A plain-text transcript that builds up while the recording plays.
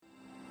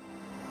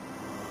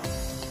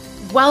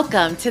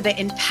Welcome to the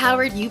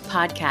Empowered You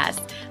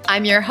podcast.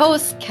 I'm your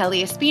host,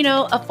 Kelly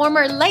Espino, a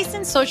former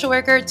licensed social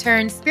worker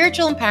turned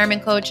spiritual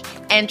empowerment coach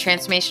and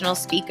transformational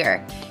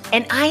speaker.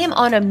 And I am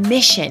on a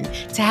mission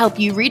to help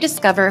you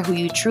rediscover who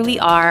you truly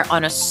are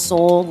on a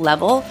soul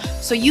level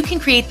so you can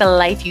create the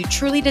life you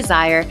truly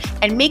desire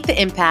and make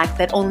the impact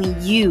that only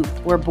you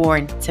were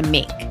born to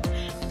make.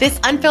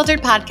 This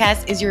unfiltered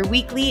podcast is your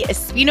weekly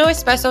Espino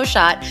Espresso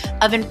shot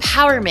of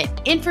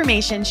empowerment,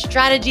 information,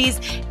 strategies,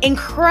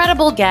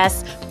 incredible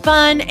guests,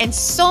 fun, and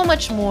so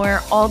much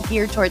more, all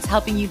geared towards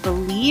helping you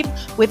believe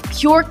with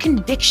pure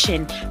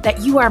conviction that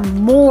you are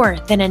more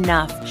than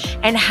enough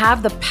and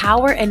have the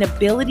power and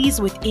abilities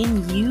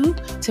within you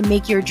to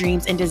make your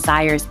dreams and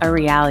desires a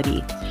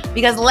reality.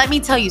 Because let me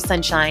tell you,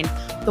 sunshine,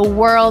 the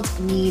world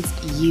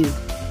needs you.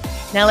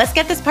 Now let's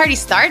get this party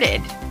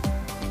started.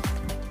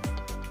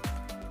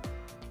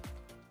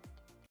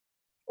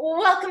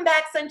 Welcome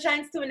back,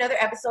 sunshines, to another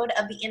episode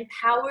of the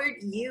Empowered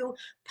You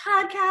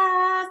podcast.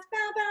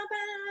 Bow, bow,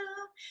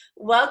 bow.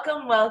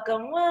 Welcome,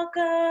 welcome,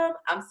 welcome.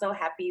 I'm so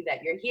happy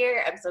that you're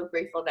here. I'm so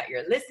grateful that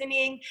you're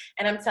listening.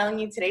 And I'm telling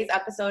you, today's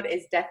episode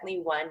is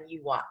definitely one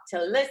you want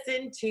to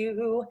listen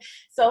to.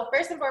 So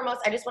first and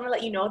foremost, I just want to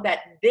let you know that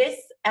this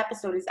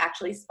episode is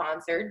actually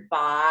sponsored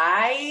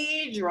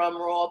by,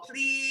 drumroll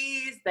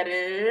please,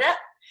 da-da-da-da,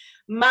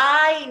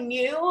 my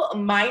new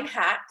Mind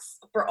Hacks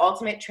for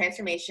Ultimate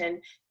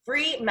Transformation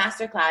free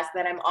masterclass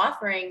that I'm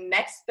offering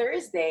next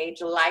Thursday,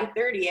 July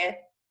 30th,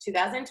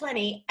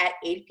 2020 at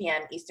 8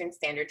 p.m. Eastern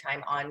Standard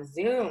Time on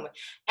Zoom.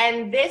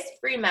 And this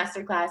free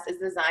masterclass is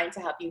designed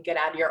to help you get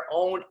out of your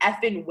own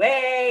effing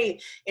way.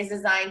 It's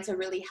designed to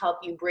really help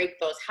you break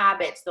those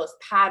habits, those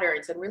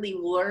patterns, and really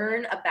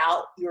learn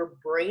about your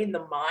brain,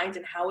 the mind,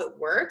 and how it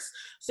works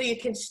so you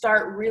can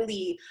start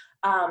really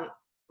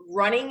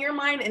running your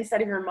mind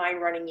instead of your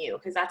mind running you,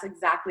 because that's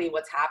exactly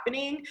what's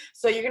happening.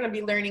 So you're going to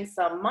be learning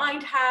some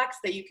mind hacks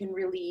that you can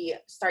really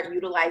start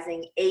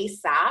utilizing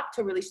ASAP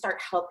to really start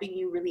helping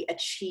you really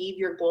achieve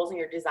your goals and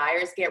your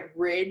desires, get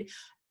rid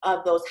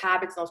of those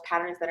habits, those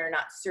patterns that are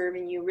not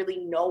serving you,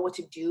 really know what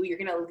to do. You're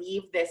going to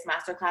leave this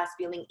masterclass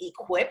feeling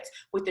equipped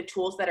with the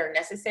tools that are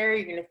necessary.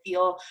 You're going to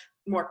feel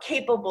more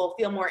capable,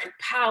 feel more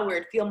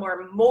empowered, feel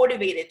more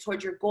motivated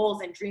towards your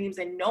goals and dreams,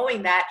 and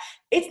knowing that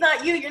it's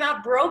not you, you're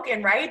not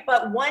broken, right?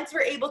 But once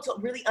we're able to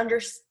really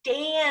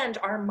understand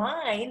our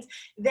minds,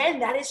 then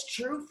that is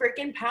true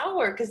freaking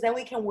power, because then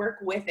we can work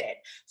with it.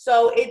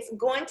 So it's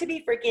going to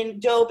be freaking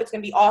dope. It's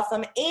going to be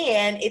awesome.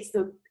 And it's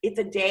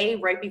a day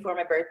right before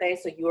my birthday.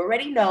 So you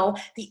already know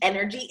the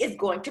energy is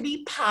going to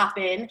be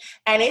popping,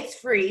 and it's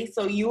free.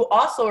 So you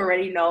also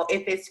already know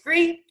if it's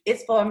free,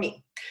 it's for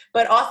me.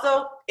 But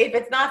also, if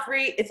it's not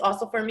free, it's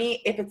also for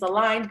me if it's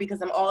aligned,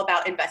 because I'm all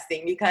about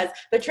investing, because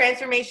the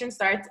transformation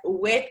starts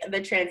with the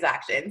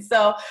transaction.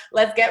 So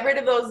let's get rid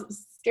of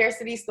those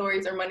scarcity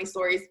stories or money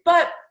stories,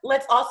 but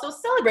let's also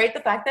celebrate the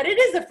fact that it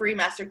is a free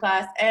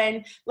masterclass,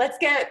 and let's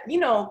get,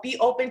 be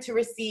open to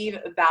receive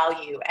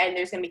value. And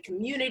there's going to be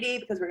community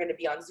because we're going to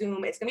be on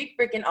Zoom. It's going to be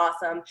freaking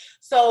awesome.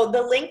 So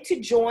the link to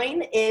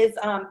join is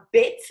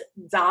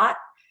bit.ly/Mind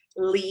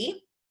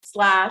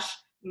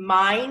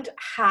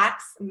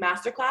Hacks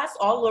Masterclass,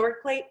 all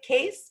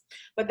lowercase,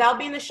 but that'll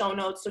be in the show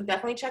notes, so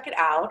definitely check it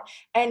out.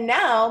 And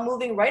now,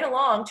 moving right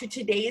along to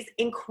today's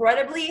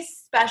incredibly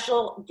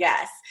special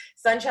guest.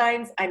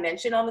 Sunshines, I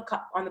mentioned on the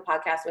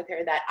podcast with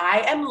her that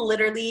I am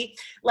literally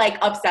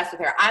obsessed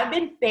with her. I've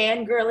been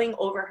fangirling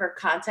over her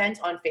content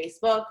on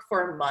Facebook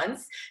for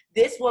months.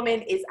 This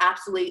woman is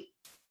absolutely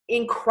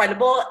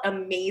incredible,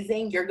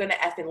 amazing. You're gonna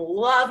effing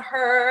love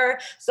her.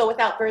 So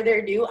without further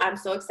ado, I'm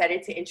so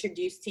excited to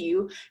introduce to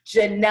you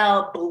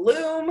Janelle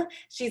Bloom.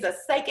 She's a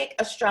psychic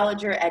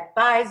astrologer,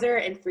 advisor,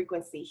 and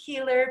frequency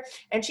healer,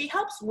 and she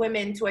helps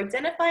women to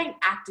identify and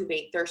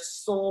activate their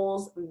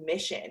soul's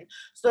mission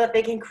so that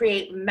they can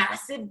create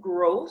massive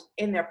growth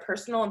in their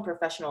personal and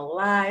professional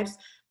lives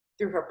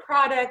through her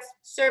products,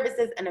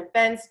 services, and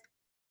events.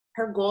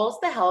 Her goal is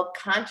to help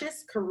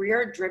conscious,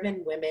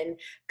 career-driven women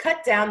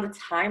cut down the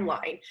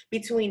timeline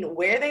between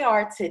where they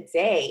are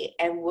today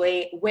and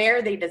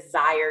where they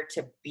desire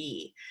to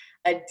be.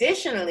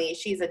 Additionally,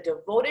 she's a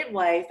devoted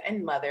wife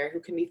and mother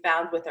who can be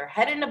found with her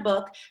head in a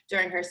book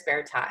during her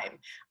spare time.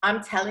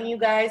 I'm telling you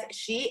guys,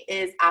 she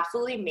is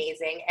absolutely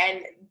amazing.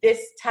 And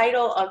this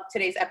title of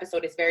today's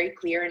episode is very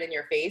clear and in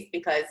your face,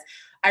 because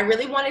I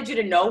really wanted you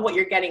to know what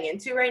you're getting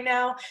into right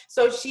now.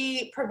 So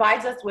she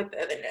provides us with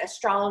an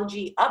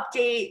astrology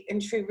update,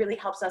 and she really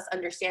helps us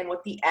understand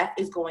what the F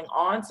is going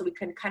on so we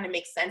can kind of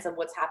make sense of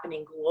what's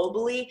happening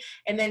globally.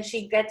 And then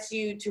she gets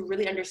you to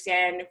really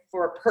understand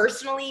for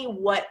personally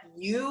what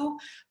you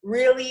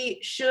really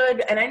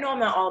should, and I know I'm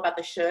not all about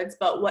the shoulds,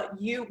 but what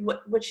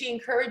she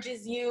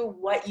encourages you,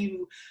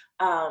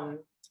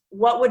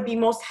 what would be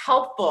most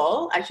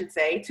helpful, I should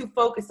say, to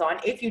focus on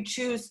if you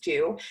choose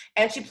to.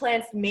 And she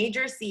plants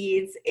major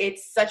seeds.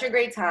 It's such a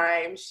great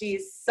time.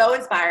 She's so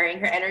inspiring.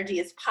 Her energy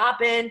is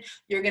popping.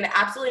 You're going to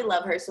absolutely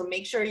love her. So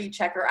make sure you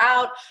check her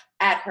out.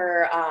 at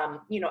her,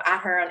 at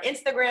her on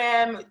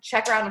Instagram.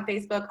 Check her out on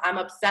Facebook. I'm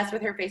obsessed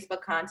with her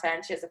Facebook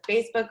content. She has a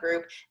Facebook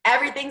group.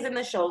 Everything's in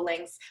the show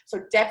links. So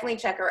definitely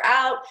check her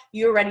out.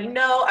 You already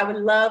know, I would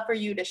love for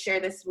you to share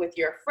this with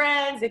your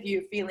friends if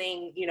you're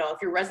feeling, if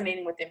you're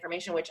resonating with the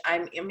information, which I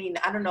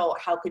don't know,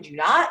 how could you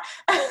not?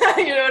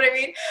 You know what I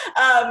mean?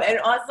 And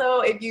also,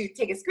 if you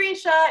take a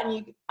screenshot and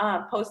you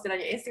post it on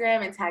your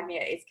Instagram and tag me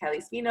at It's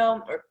Kelly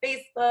Spino, or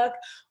Facebook,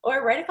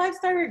 or write a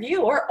 5-star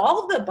review, or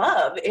all of the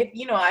above. If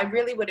I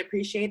really would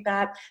appreciate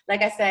that.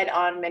 Like I said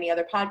on many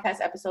other podcast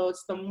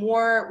episodes, the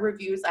more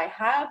reviews I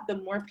have, the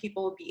more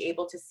people will be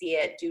able to see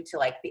it due to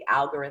like the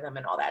algorithm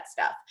and all that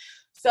stuff.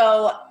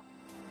 So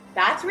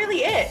that's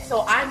really it.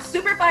 So I'm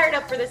super fired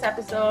up for this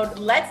episode.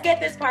 Let's get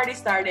this party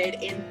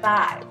started in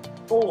 5,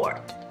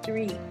 4,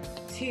 3,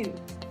 2,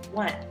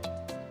 1.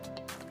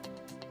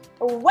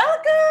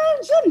 Welcome,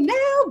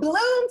 Janelle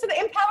Bloom, to the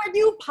Empowered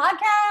You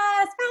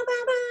podcast. Bow,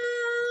 bow,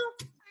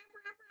 bow.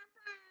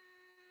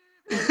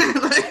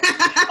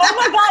 Oh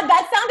my God,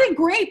 that sounded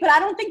great, but I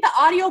don't think the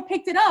audio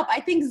picked it up. I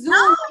think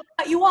Zoom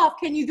cut you off.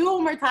 Can you do it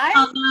one more time?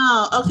 Oh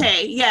no,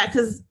 okay, yeah,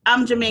 because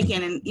I'm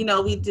Jamaican, and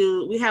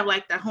we have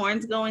like the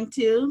horns going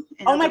too.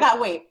 Oh my God,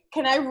 wait,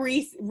 can I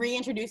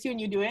reintroduce you and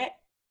you do it?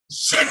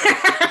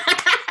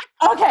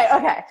 Okay.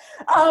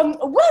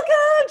 Welcome,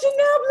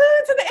 Janelle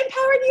Bloom, to the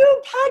Empowered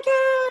You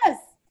podcast.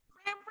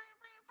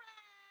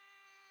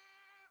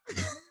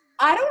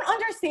 I don't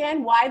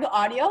understand why the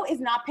audio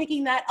is not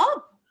picking that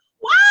up.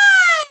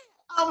 What?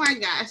 Oh my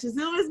gosh,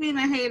 Zoom is being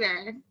a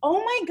hater. Oh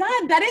my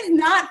God, that is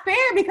not fair,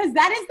 because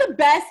that is the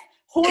best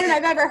horn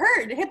I've ever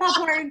heard. Hip hop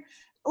horn.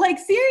 Like,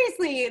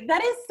 seriously,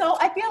 that is so,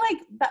 I feel like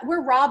that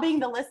we're robbing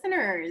the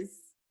listeners.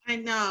 I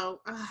know.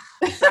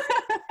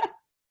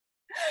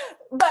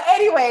 But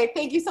anyway,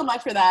 thank you so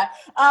much for that.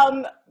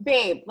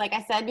 Babe, like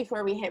I said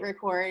before we hit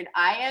record,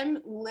 I am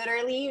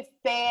literally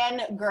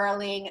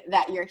fangirling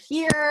that you're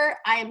here.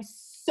 I am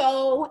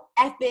so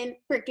effing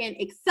freaking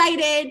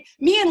excited.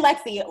 Me and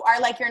Lexi are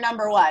like your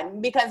number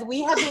one, because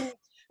we have been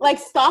like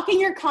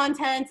stalking your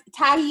content,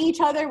 tagging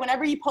each other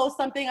whenever you post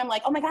something. I'm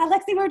like, oh my God,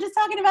 Lexi, we were just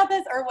talking about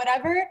this, or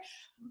whatever.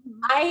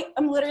 I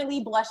am literally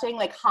blushing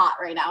like hot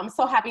right now. I'm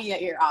so happy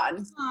that you're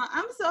on.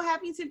 I'm so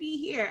happy to be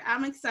here.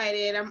 I'm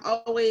excited. I'm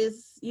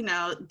always,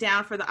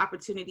 down for the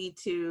opportunity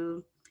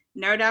to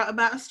nerd out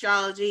about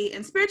astrology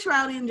and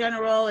spirituality in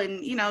general,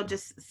 and,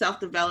 just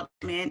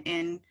self-development.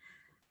 And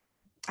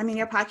I mean,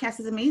 your podcast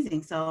is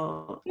amazing.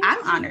 So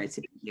I'm honored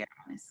to be here,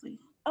 honestly.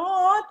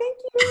 Oh, thank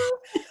you.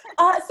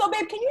 So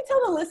babe, can you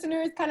tell the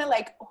listeners kind of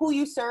like who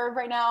you serve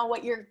right now,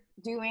 what you're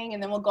doing,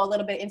 and then we'll go a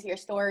little bit into your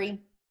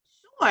story?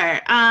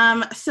 Sure.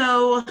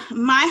 So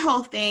my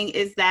whole thing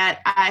is that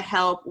I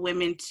help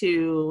women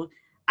to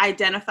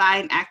identify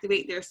and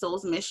activate their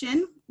soul's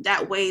mission.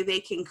 That way they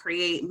can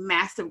create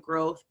massive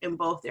growth in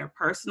both their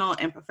personal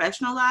and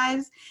professional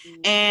lives.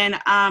 Mm-hmm.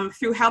 And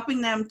through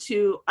helping them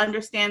to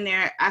understand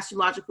their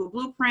astrological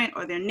blueprint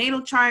or their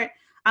natal chart,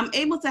 I'm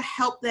able to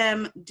help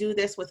them do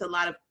this with a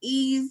lot of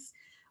ease,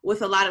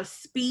 with a lot of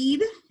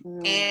speed,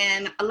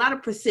 and a lot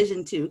of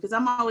precision too. Because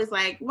I'm always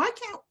like, why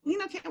can't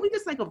we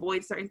just like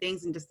avoid certain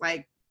things and just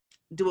like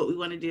do what we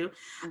want to do?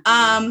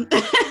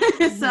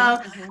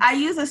 So I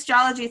use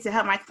astrology to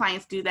help my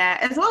clients do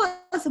that, as well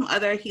as some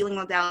other healing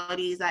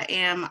modalities. I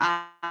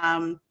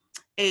am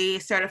a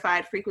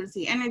certified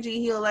frequency energy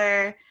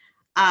healer.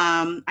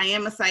 I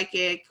am a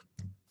psychic.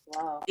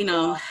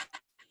 Wow.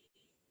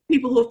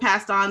 People who have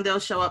passed on, they'll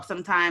show up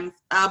sometimes.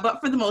 But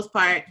for the most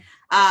part,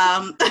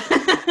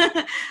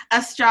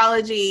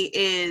 astrology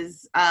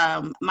is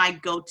my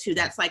go-to.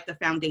 That's like the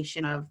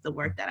foundation of the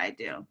work that I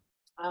do.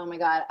 Oh my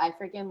God, I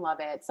freaking love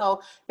it.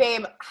 So,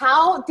 babe,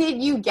 how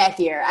did you get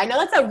here? I know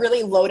that's a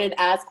really loaded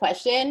ass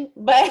question,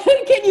 but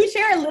can you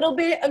share a little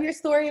bit of your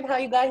story of how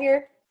you got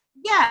here?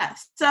 Yeah,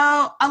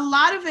 so a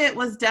lot of it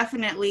was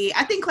definitely,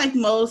 I think like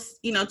most,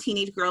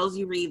 teenage girls,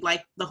 you read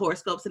like the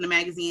horoscopes in the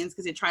magazines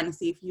because you're trying to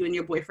see if you and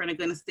your boyfriend are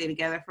going to stay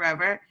together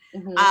forever.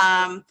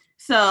 Mm-hmm.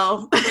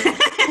 So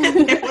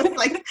there was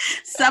like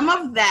some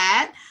of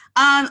that.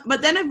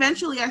 But then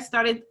eventually I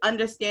started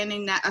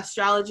understanding that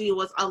astrology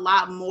was a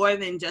lot more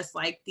than just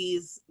like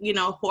these,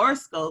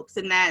 horoscopes,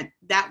 and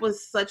that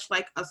was such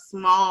like a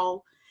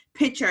small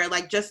picture,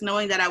 like just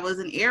knowing that I was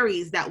an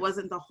Aries, that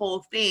wasn't the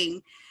whole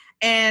thing.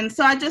 And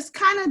so I just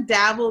kind of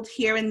dabbled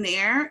here and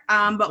there.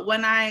 But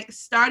when I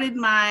started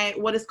my,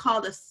 what is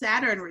called a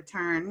Saturn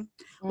return,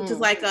 which is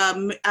like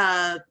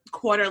a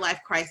quarter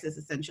life crisis,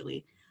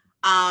 essentially.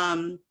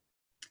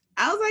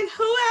 I was like,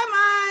 who am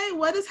I?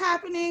 What is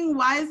happening?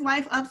 Why is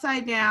life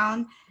upside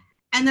down?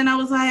 And then I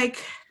was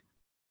like,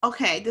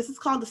 okay, this is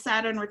called the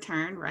Saturn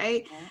return,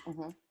 right?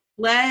 Mm-hmm.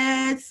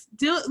 Let's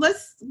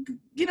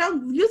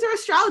use our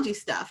astrology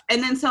stuff.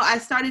 And then so I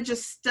started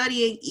just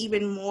studying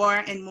even more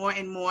and more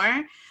and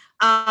more.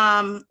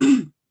 And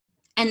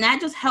that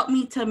just helped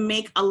me to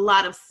make a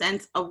lot of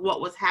sense of what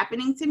was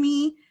happening to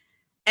me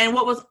and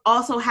what was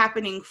also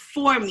happening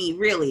for me,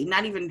 really,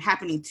 not even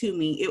happening to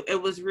me.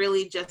 It was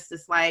really just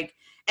this like,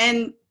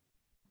 and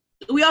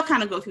we all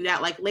kind of go through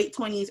that, like late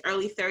 20s,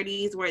 early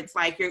 30s, where it's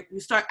like you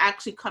start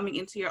actually coming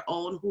into your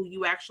own, who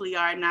you actually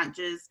are, not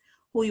just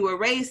who you were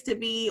raised to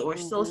be or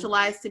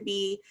socialized to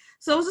be.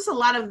 So it was just a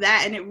lot of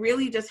that. And it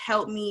really just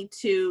helped me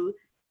to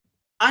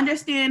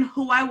understand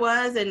who I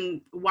was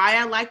and why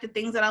I liked the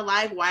things that I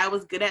like, why I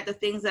was good at the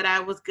things that I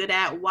was good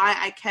at, why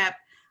I kept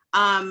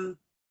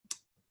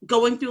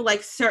going through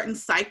like certain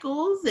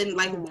cycles and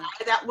like why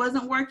that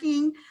wasn't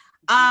working.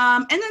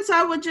 And then so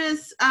I would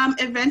just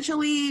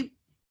eventually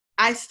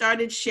I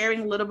started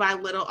sharing little by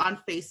little on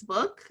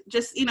Facebook,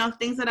 just, you know,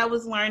 things that I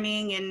was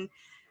learning and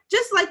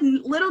just like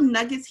little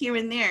nuggets here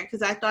and there,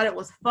 because I thought it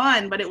was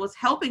fun, but it was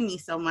helping me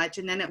so much.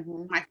 And then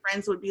my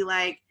friends would be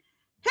like,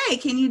 hey,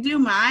 can you do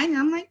mine? And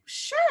I'm like,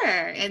 sure.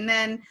 And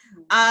then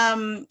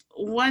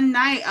one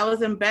night I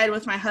was in bed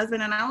with my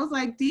husband and I was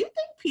like, do you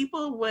think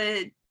people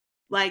would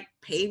like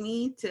pay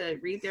me to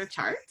read their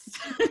charts?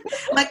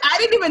 Like, I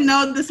didn't even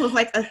know this was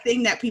like a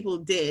thing that people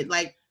did.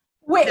 Like,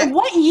 wait,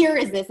 what year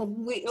is this?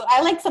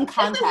 I like some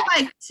context. This is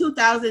like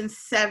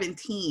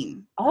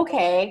 2017.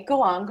 Okay,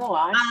 go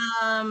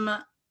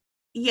on.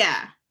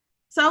 Yeah.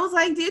 So I was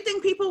like, do you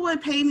think people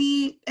would pay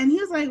me? And he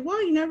was like,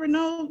 well, you never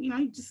know. You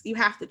know, you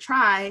have to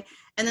try.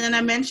 And then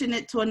I mentioned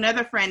it to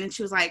another friend and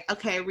she was like,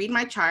 okay, read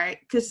my chart,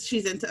 because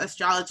she's into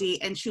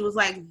astrology. And she was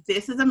like,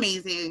 this is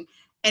amazing.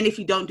 And if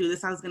you don't do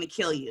this, I was going to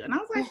kill you. And I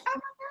was like, oh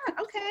my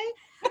God,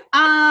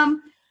 okay.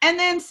 And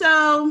then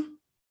so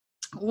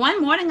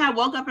one morning I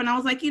woke up and I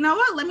was like, you know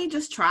what, let me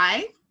just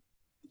try.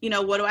 You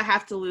know, what do I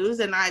have to lose?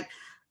 And I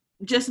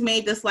just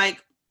made this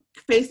like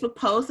Facebook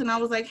post and I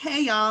was like,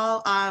 hey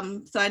y'all,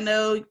 so I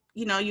know,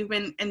 you know, you've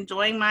been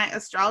enjoying my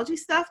astrology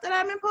stuff that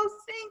I've been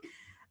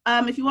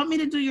posting. If you want me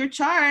to do your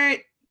chart,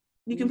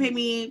 you can pay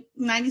me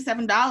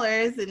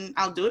 $97 and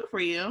I'll do it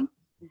for you.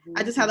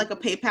 I just had like a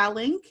PayPal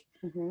link.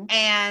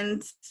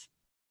 And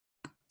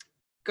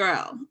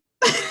girl,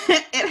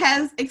 it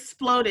has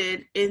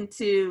exploded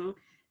into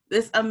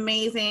this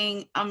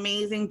amazing,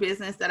 amazing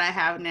business that I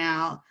have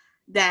now,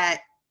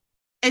 that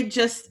it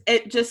just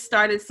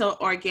started so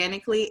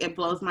organically. It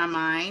blows my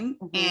mind.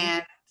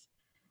 And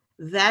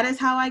that is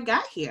how I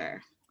got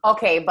here.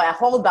 Okay, but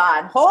hold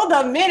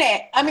a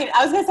minute. I mean,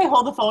 I was going to say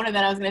hold the phone and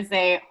then I was going to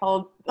say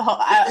hold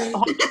I don't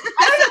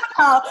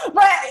know,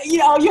 but you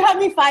know, you have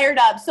me fired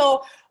up.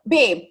 So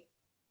babe,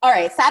 all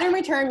right, Saturn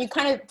return, you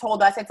kind of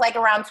told us it's like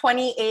around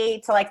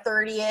 28 to like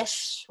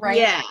 30-ish, right?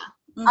 Yeah.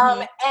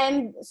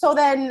 And so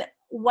then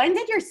when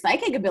did your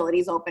psychic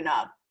abilities open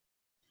up?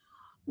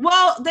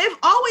 Well, they've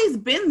always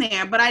been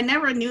there, but I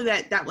never knew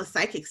that was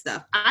psychic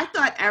stuff. I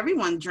thought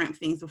everyone dreamt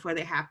things before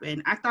they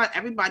happened. I thought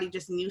everybody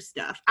just knew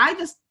stuff. I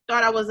just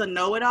thought I was a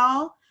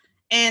know-it-all.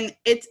 And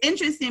it's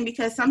interesting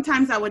because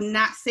sometimes I would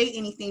not say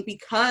anything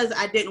because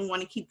I didn't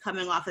want to keep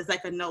coming off as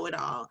like a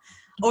know-it-all.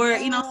 Or,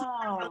 you know,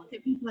 sometimes I look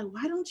at people like,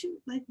 why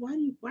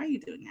are you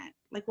doing that?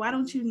 Like, why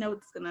don't you know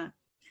it's gonna?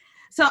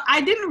 So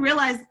I didn't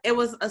realize it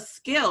was a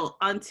skill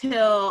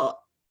until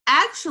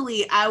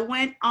actually I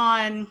went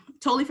on,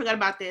 totally forgot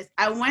about this.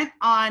 I went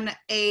on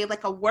a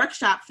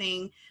workshop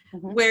thing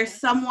where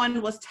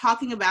someone was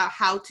talking about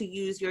how to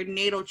use your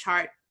natal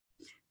chart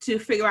to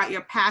figure out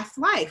your past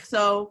life.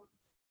 So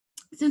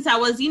since I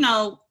was, you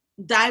know,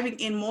 diving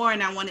in more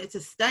and I wanted to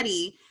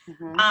study,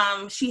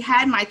 she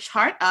had my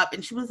chart up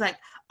and she was like,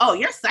 oh,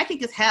 you're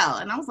psychic as hell.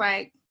 And I was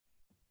like,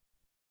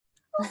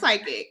 I'm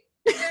psychic.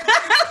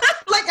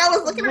 Like I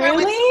was looking at her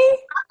like,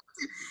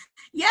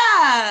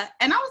 yeah.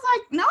 And I was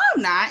like, no,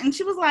 I'm not. And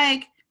she was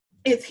like,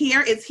 it's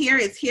here,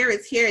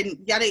 and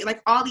yada,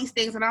 like all these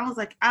things. And I was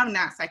like, I'm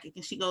not psychic.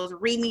 And she goes,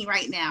 read me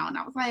right now. And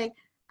I was like,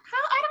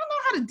 I don't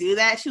know how to do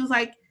that. She was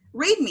like,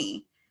 read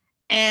me.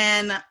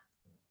 And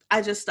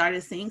I just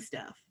started seeing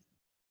stuff.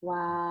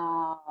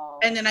 Wow.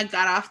 And then I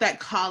got off that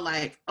call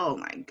like, oh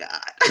my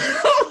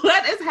God,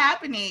 what is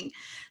happening?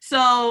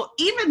 So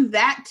even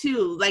that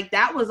too, like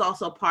that was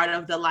also part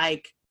of the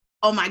like,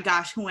 oh my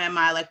gosh, who am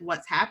I? Like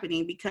what's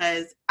happening?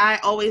 Because I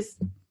always,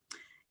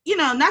 you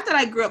know, not that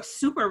I grew up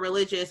super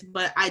religious,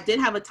 but I did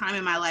have a time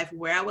in my life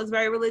where I was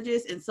very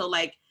religious. And so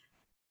like,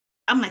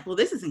 I'm like, well,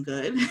 this isn't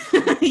good,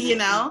 you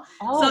know?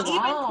 Oh, so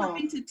even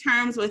coming to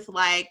terms with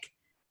like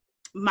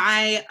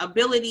my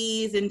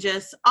abilities and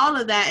just all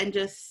of that, and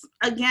just,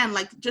 again,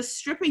 like just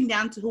stripping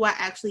down to who I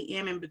actually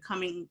am and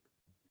becoming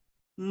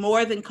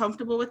more than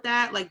comfortable with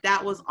that. Like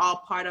that was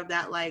all part of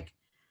that, like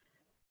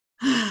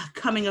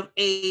coming of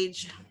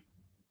age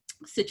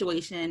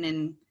situation.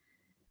 And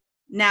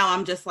now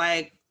I'm just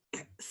like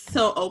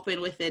so open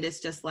with it. It's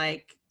just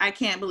like, I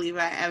can't believe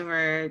I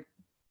ever,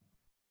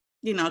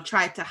 you know,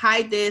 tried to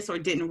hide this or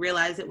didn't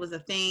realize it was a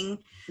thing.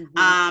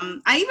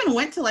 I even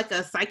went to like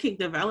a psychic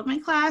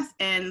development class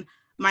and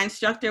my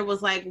instructor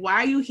was like, why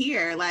are you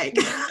here? Like,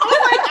 I'm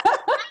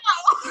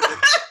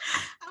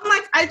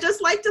like, I just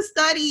like to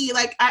study.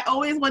 Like, I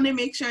always want to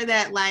make sure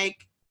that like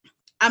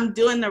I'm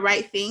doing the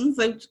right things.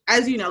 Like,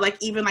 as you know, like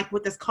even like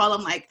with this call,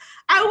 I'm like,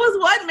 I was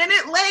 1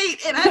 minute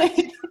late. And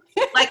I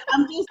like,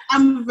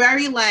 I'm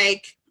very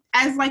like,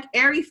 as like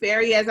airy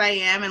fairy as I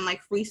am and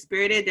like free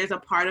spirited, there's a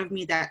part of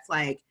me that's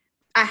like,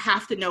 I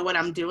have to know what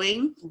I'm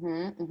doing.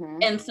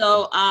 And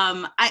so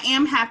I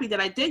am happy that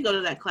I did go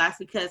to that class,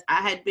 because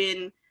I had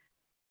been,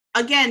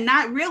 again,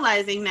 not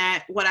realizing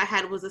that what I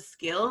had was a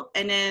skill,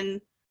 and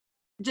then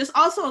just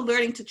also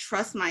learning to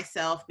trust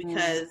myself,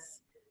 because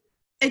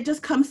it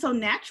just comes so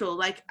natural.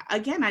 Like,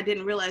 again, I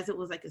didn't realize it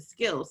was like a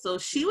skill. So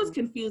she was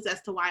confused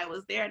as to why I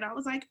was there. And I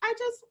was like, I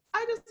just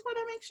want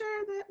to make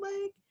sure that,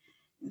 like,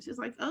 and she's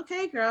like,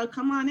 okay, girl,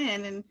 come on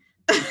in. And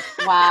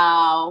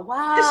wow.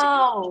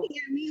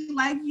 I mean,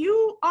 like,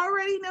 you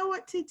already know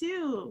what to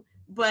do.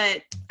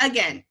 But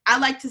again, I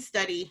like to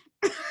study.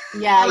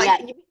 Yeah. I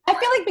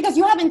feel like because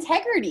you have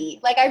integrity,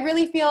 like I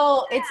really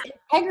feel it's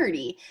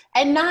integrity,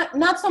 and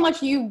not so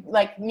much you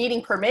like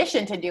needing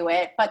permission to do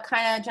it, but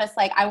kind of just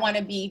like, I want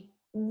to be,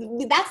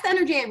 that's the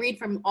energy I read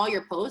from all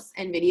your posts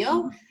and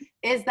video,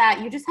 is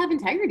that you just have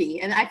integrity.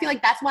 And I feel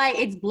like that's why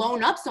it's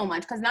blown up so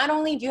much, because not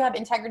only do you have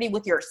integrity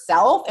with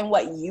yourself and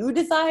what you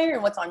desire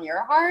and what's on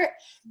your heart,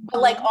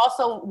 but like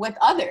also with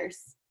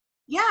others.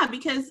 Yeah,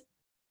 because,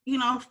 you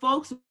know,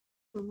 folks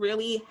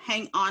really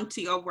hang on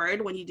to your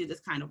word when you do this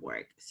kind of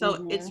work.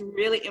 So it's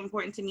really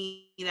important to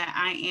me that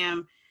I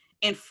am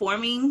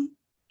informing,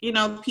 you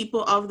know,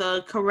 people of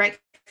the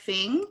correct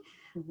thing.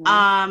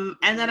 And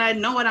that I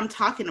know what I'm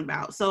talking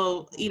about.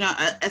 So, you know,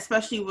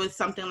 especially with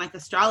something like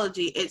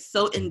astrology, it's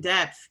so in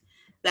depth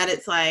that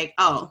it's like,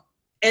 oh,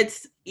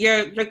 it's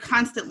you're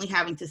constantly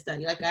having to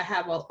study. Like, I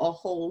have a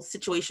whole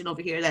situation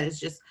over here that is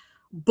just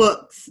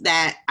books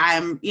that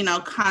I'm, you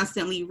know,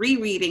 constantly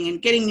rereading and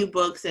getting new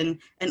books and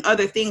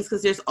other things,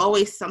 because there's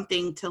always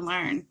something to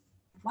learn.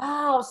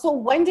 Wow. So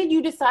when did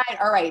you decide,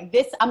 all right,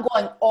 this, I'm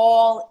going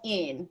all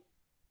in?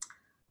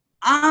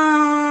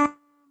 I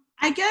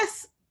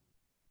guess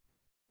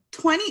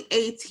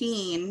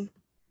 2018,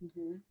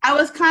 I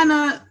was kind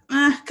of,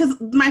 because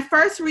my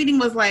first reading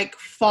was like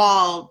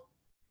fall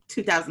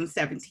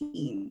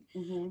 2017.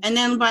 And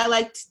then by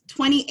like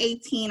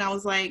 2018, I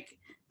was like,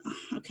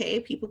 okay,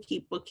 people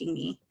keep booking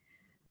me.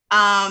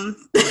 I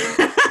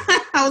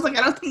was like,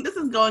 I don't think this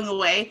is going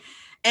away.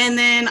 And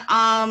then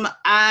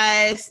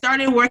I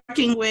started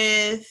working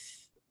with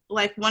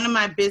like one of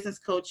my business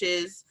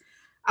coaches.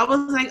 I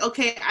was like,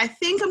 okay, I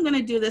think I'm going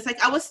to do this.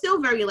 Like, I was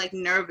still very like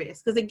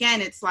nervous, because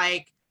again, it's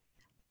like,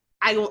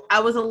 I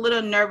was a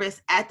little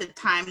nervous at the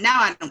time. Now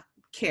I don't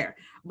care.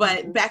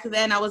 But back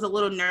then I was a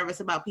little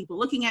nervous about people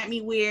looking at me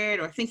weird,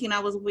 or thinking I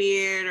was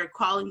weird, or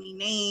calling me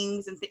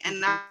names.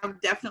 And I've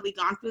definitely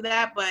gone through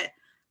that. But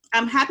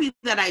I'm happy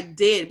that I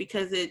did,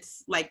 because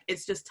it's like,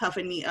 it's just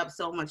toughened me up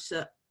so much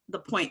to the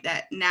point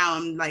that now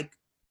I'm like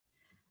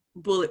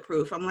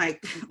bulletproof. I'm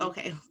like,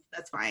 okay,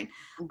 that's fine.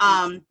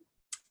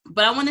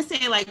 But I want to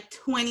say like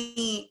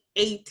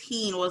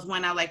 2018 was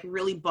when I like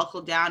really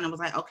buckled down and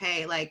was like,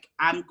 okay, like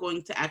I'm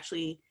going to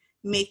actually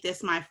make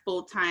this my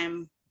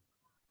full-time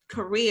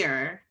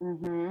career.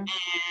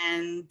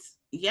 And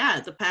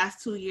yeah, the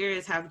past 2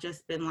 years have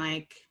just been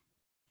like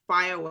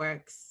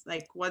fireworks.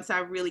 Like, once I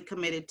really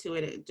committed to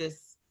it, it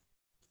just,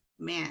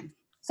 man.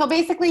 So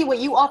basically what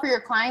you offer your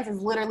clients is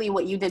literally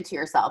what you did to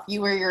yourself. You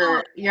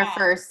were your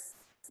first,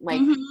 like,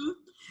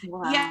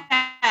 wow.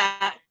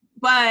 Yeah.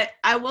 But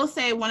I will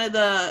say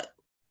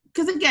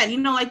because again, you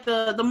know, like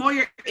the more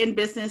you're in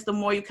business, the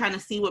more you kind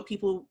of see what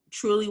people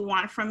truly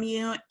want from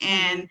you.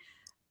 And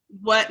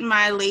what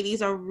my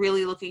ladies are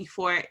really looking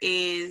for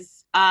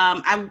is,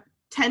 I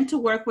tend to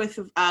work with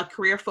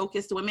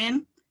career-focused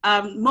women,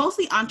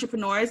 mostly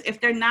entrepreneurs.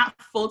 If they're not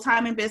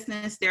full-time in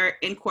business, they're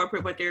in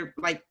corporate, but they're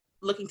like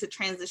looking to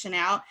transition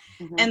out.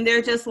 And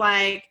they're just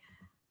like,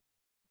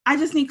 I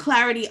just need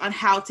clarity on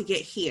how to get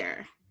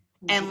here.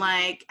 And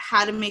like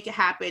how to make it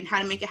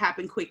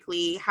happen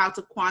quickly, how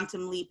to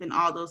quantum leap and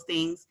all those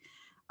things.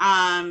 So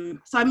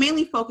I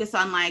mainly focus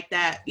on like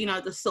that, you know,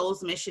 the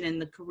soul's mission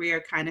and the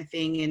career kind of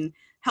thing, and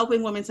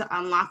helping women to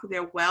unlock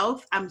their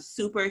wealth. I'm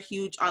super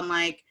huge on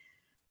like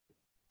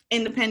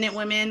independent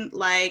women,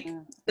 like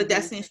the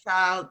Destiny's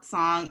Child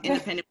song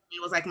Independent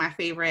Women was like my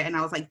favorite, and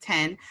I was like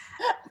 10.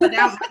 But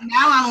now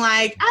I'm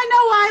like, I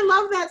know why I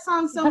love that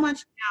song so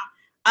much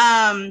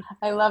now.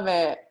 I love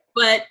it.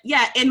 But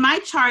yeah, in my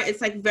chart,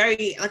 it's like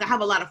very, like I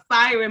have a lot of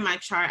fire in my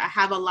chart. I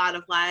have a lot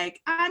of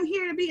like, I'm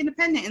here to be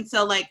independent. And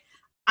so like,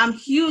 I'm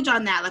huge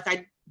on that. Like,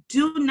 I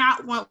do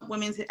not want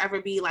women to ever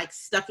be like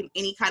stuck in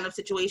any kind of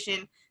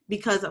situation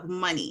because of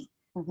money.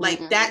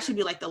 Like, that should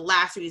be like the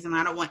last reason.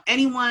 I don't want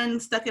anyone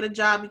stuck at a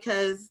job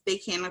because they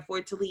can't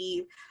afford to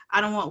leave. I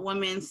don't want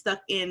women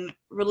stuck in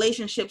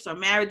relationships or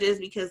marriages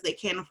because they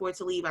can't afford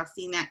to leave. I've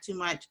seen that too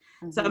much.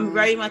 So I'm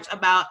very much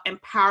about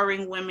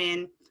empowering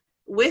women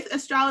with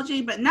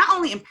astrology, but not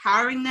only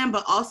empowering them,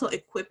 but also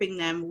equipping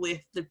them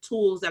with the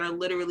tools that are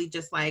literally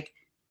just like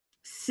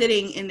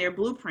sitting in their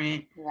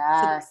blueprint.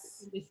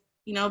 Yes. To,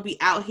 you know, be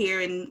out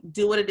here and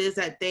do what it is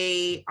that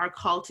they are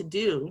called to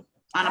do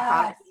on a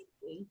positive.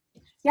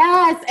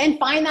 Yes, and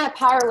find that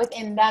power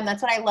within them.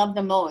 That's what I love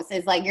the most,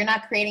 is like you're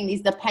not creating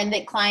these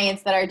dependent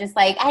clients that are just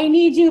like, I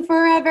need you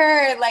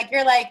forever. Like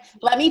you're like,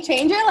 let me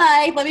change your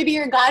life. Let me be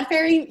your God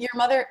fairy, your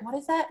mother. What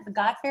is that? The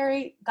God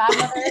fairy,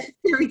 godmother?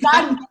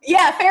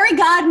 Fairy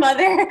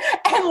godmother.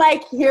 And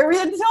like, here are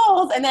the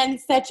tools, and then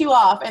set you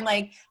off. And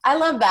like, I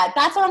love that.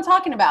 That's what I'm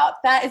talking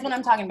about. That is what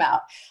I'm talking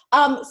about.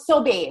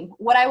 So babe,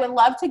 what I would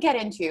love to get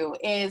into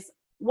is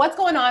what's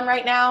going on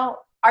right now.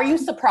 Are you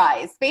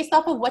surprised based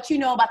off of what you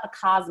know about the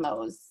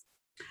cosmos?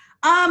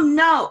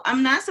 No,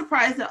 I'm not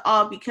surprised at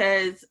all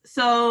because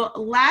so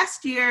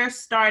last year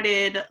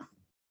started.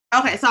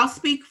 Okay, so I'll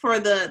speak for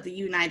the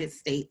United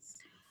States.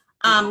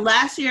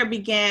 Last year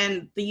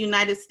began the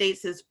United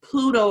States'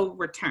 Pluto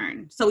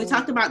return. So we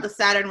talked about the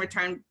Saturn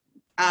return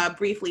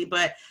briefly,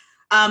 but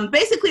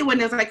basically when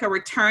there's like a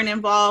return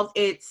involved,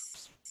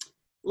 it's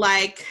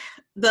like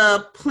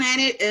the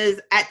planet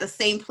is at the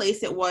same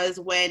place it was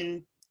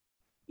when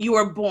you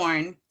were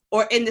born,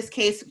 or in this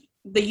case,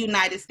 the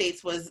United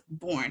States was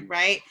born,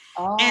 right?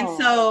 Oh. And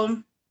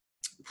so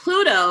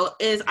Pluto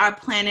is our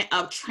planet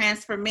of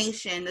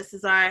transformation. This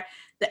is the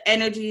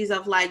energies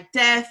of like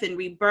death and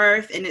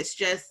rebirth, and it's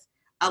just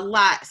a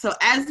lot. So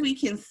as we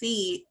can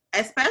see,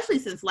 especially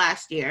since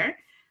last year,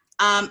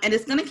 and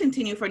it's going to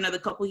continue for another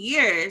couple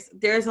years,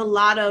 there's a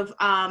lot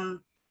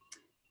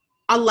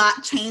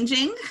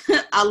changing,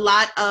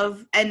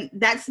 and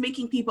that's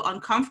making people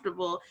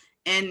uncomfortable.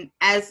 And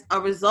as a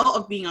result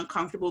of being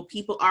uncomfortable,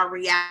 people are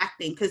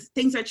reacting because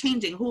things are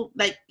changing.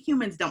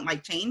 Humans don't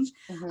like change.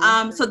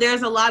 Mm-hmm. So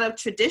there's a lot of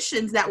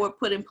traditions that were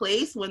put in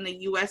place when the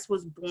U.S.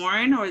 was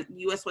born or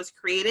U.S. was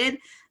created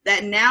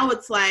that now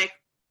it's like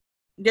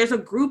there's a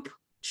group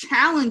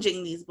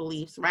challenging these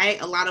beliefs,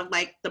 right? A lot of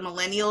like the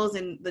millennials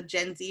and the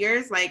Gen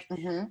Zers, like,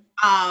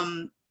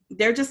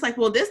 they're just like,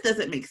 well, this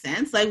doesn't make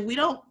sense. Like,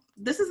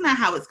 this is not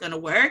how it's going to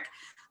work.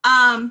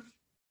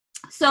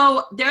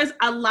 So there's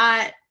a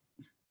lot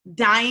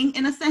dying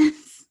in a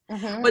sense,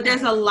 but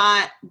there's a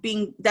lot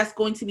that's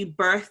going to be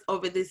birthed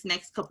over this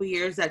next couple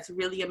years that's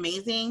really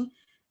amazing.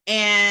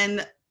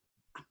 And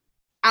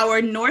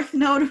our North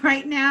Node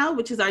right now,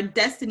 which is our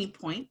destiny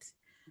point,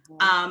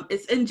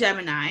 it's in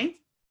Gemini,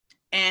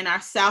 and our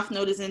South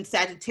Node is in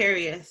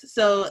Sagittarius.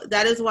 So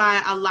that is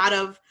why a lot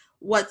of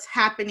what's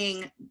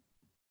happening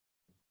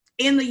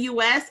in the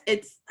US,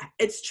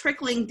 it's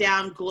trickling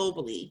down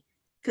globally,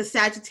 because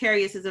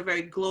Sagittarius is a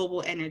very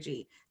global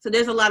energy. So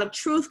there's a lot of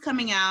truth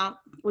coming out,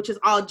 which is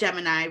all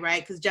Gemini,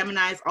 right? Because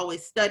Gemini is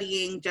always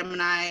studying.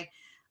 Gemini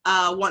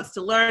wants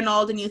to learn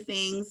all the new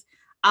things.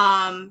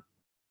 But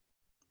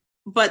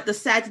the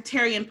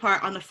Sagittarian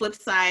part, on the flip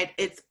side,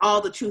 it's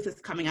all the truth is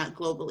coming out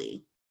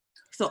globally.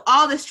 So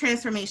all this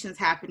transformation is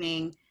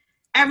happening.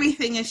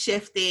 Everything is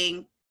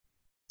shifting.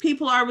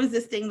 People are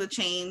resisting the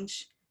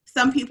change.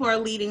 Some people are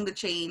leading the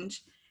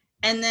change.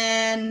 And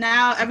then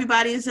now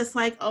everybody is just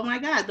like, oh my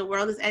God, the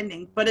world is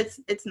ending. But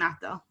it's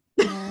not though.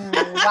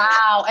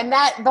 Wow. And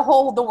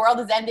the world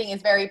is ending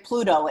is very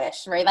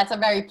Pluto-ish, right? That's a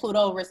very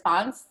Pluto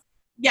response.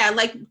 Yeah,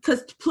 like,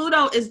 because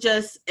Pluto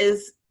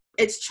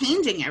it's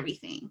changing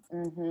everything.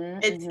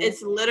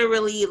 It's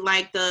literally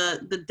like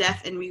the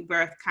death and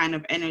rebirth kind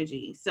of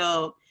energy.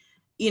 So,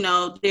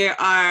 there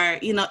are,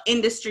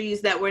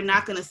 industries that we're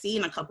not going to see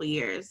in a couple of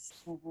years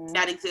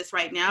that exist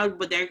right now,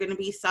 but there are going to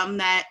be some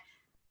that,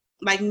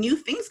 like, new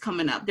things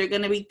coming up. There are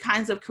going to be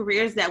kinds of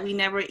careers that we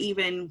never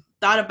even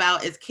thought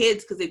about as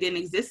kids because they didn't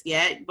exist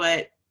yet,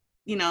 but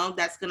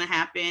that's going to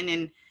happen.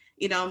 And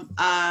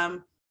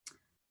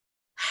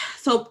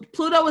so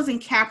Pluto is in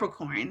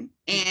Capricorn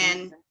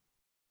and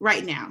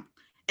right now,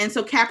 and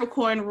so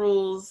Capricorn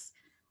rules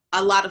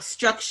a lot of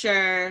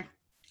structure,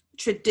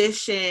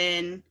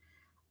 tradition.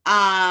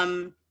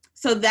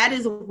 So that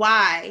is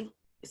why.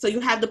 So you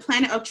have the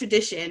planet of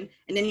tradition,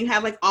 and then you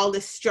have like all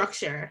this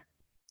structure.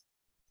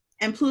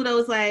 And Pluto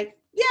is like,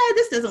 yeah,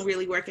 this doesn't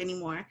really work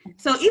anymore.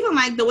 So even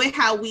like the way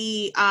how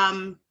we,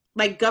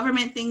 like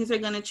government things are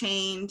going to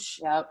change.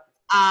 Yep.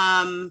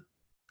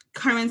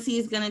 Currency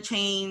is going to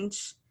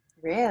change.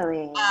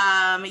 Really?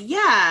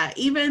 Yeah.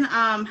 Even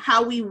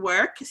how we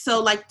work.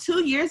 So like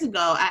 2 years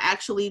ago, I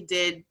actually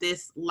did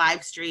this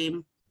live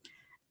stream.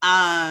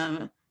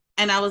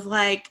 And I was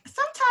like,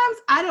 sometimes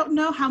I don't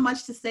know how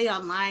much to say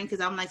online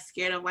because I'm like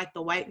scared of like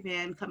the white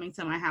van coming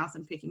to my house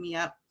and picking me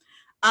up.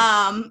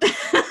 But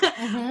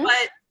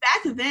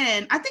back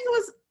then, I think it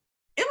was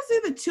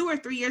either 2 or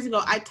 3 years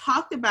ago, I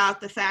talked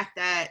about the fact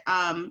that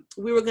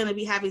we were going to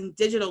be having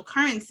digital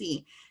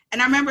currency.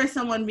 And I remember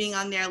someone being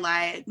on there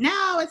like,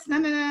 no, it's no.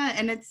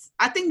 And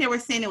I think they were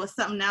saying it was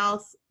something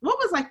else. What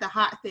was like the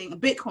hot thing?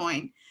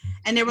 Bitcoin.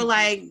 And they were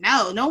like,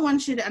 no one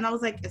should. And I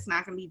was like, it's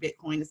not going to be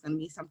Bitcoin. It's going to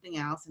be something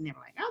else. And they were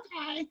like,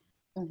 okay.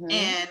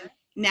 And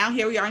now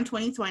here we are in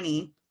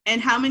 2020. And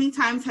how many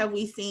times have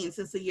we seen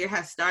since the year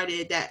has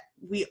started that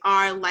we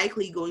are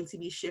likely going to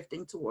be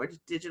shifting towards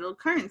digital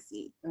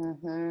currency?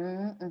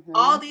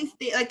 All these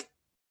things, like,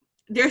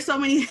 there's so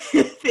many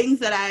things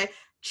that I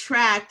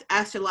tracked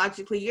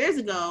astrologically years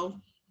ago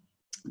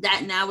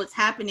that now it's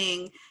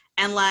happening.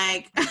 And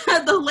like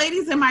the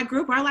ladies in my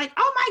group are like,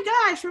 oh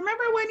my gosh,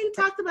 remember when you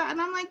talked about,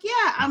 and I'm like,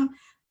 yeah,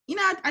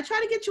 I try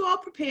to get you all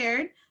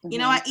prepared.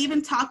 Mm-hmm. I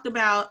even talked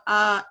about,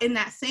 in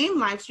that same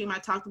live stream, I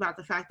talked about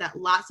the fact that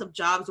lots of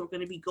jobs were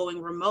going to be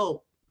going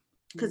remote.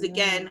 Because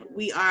again,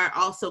 we are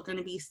also going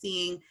to be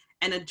seeing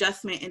an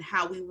adjustment in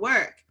how we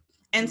work.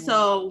 And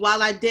so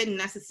while I didn't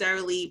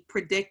necessarily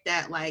predict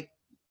that like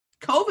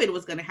COVID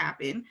was going to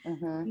happen,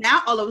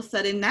 now all of a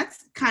sudden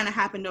that's kind of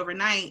happened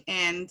overnight.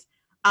 And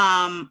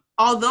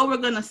although we're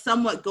going to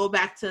somewhat go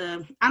back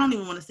to, I don't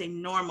even want to say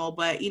normal,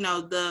 but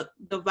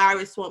the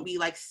virus won't be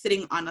like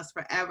sitting on us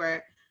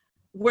forever.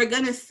 We're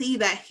going to see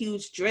that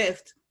huge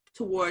drift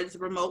towards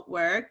remote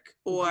work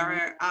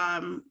or,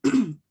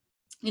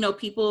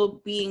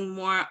 people being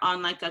more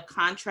on like a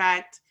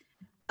contract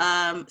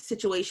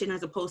situation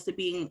as opposed to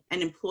being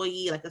an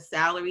employee, like a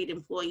salaried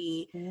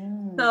employee.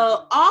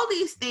 So all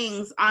these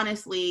things,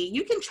 honestly,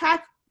 you can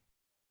track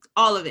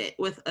all of it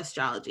with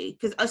astrology,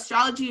 because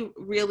astrology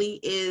really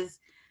is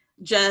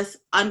just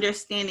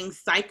understanding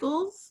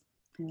cycles.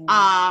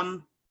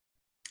 And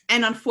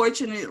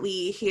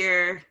unfortunately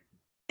here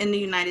in the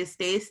United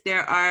States,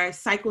 there are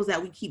cycles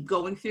that we keep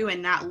going through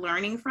and not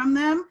learning from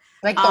them.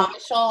 Like the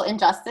racial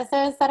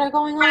injustices that are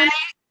going on? Right?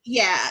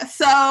 Yeah.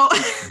 So,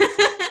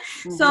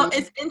 so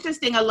it's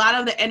interesting. A lot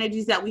of the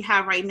energies that we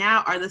have right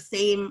now are the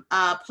same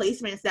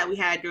placements that we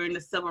had during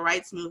the Civil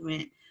Rights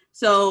Movement.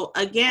 So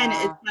again,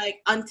 it's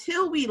like,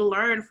 until we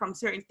learn from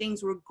certain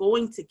things, we're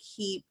going to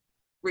keep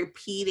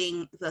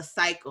repeating the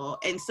cycle.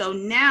 And so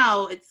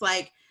now it's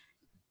like,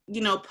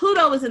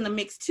 Pluto is in the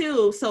mix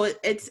too. So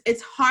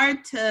it's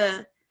hard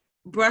to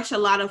brush a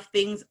lot of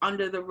things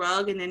under the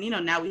rug. And then,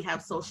 now we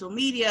have social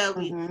media.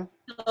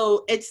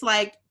 So it's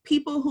like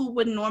people who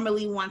would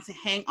normally want to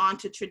hang on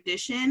to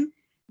tradition,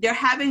 they're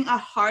having a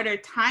harder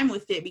time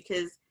with it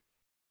because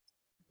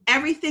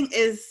everything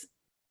is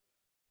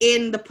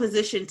in the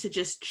position to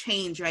just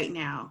change right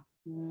now.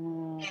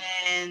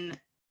 And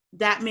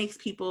that makes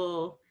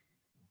people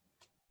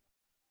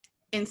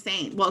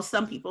insane. Well,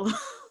 some people.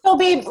 So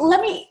babe,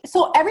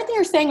 so everything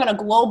you're saying on a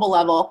global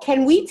level,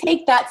 can we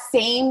take that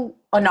same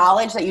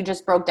knowledge that you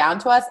just broke down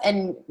to us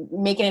and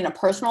make it in a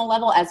personal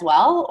level as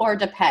well, or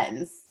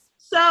depends?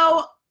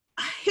 So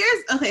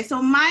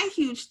so my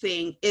huge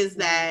thing is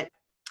that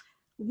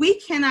we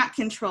cannot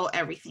control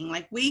everything.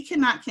 Like, we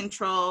cannot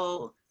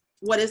control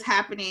what is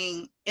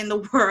happening in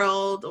the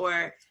world,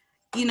 or,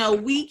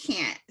 we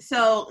can't.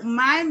 So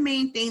my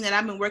main thing that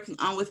I've been working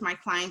on with my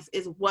clients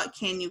is, what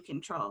can you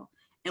control?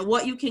 And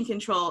what you can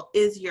control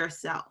is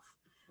yourself.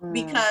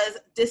 Because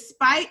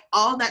despite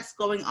all that's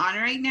going on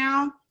right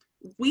now,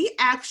 we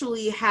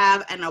actually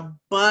have an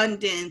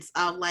abundance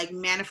of like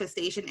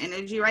manifestation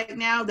energy right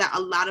now that a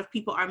lot of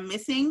people are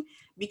missing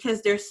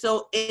because they're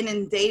so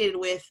inundated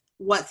with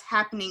what's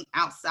happening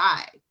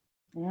outside.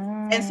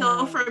 And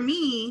so for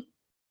me,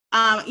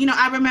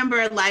 I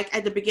remember like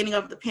at the beginning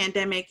of the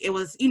pandemic, it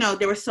was,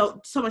 there was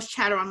so much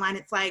chatter online.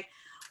 It's like,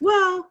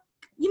 well,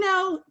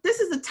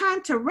 this is a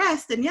time to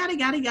rest and yada,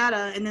 yada,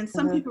 yada. And then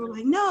some people were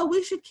like, no,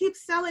 we should keep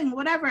selling,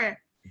 whatever.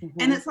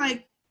 And it's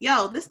like,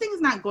 yo, this thing is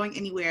not going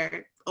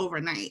anywhere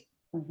overnight.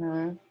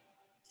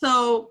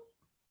 So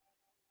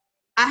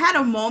I had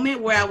a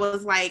moment where I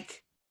was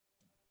like,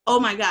 oh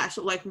my gosh,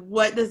 like,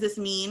 what does this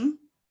mean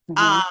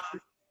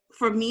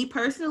for me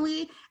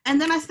personally?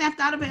 And then I snapped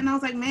out of it and I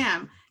was like,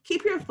 ma'am,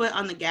 keep your foot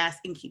on the gas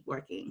and keep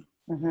working.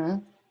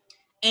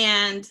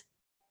 And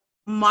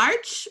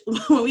March,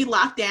 when we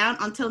locked down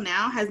until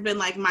now, has been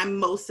like my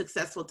most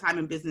successful time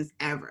in business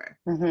ever.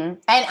 And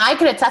I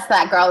could attest to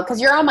that, girl,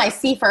 because you're on my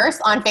See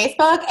First on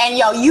Facebook, and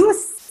you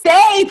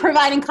stay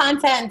providing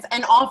content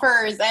and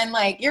offers, and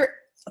like you're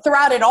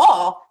throughout it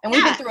all, and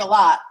we've been through a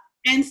lot.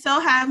 And so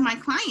have my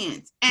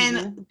clients,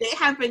 and they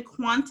have been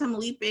quantum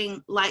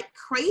leaping like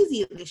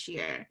crazy this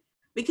year,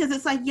 because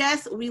it's like,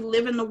 yes, we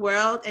live in the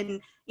world,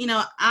 and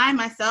I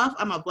myself,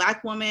 I'm a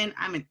Black woman,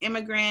 I'm an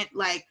immigrant,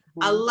 like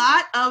a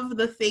lot of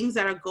the things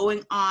that are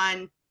going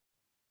on,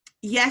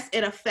 yes,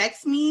 it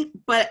affects me,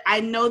 but I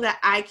know that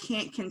I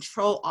can't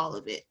control all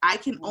of it. I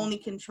can only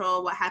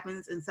control what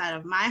happens inside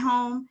of my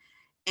home,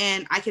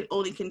 and I can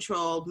only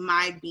control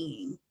my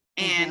being.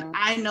 And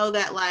I know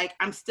that like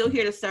I'm still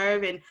here to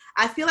serve, and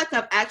I feel like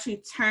I've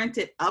actually turned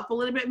it up a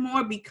little bit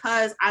more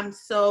because I'm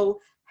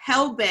so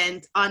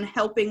hell-bent on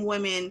helping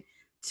women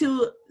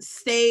to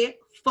stay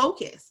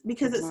focused,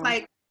 because it's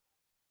like,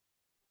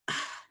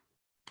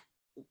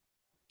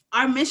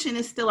 our mission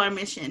is still our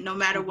mission, no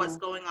matter what's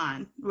going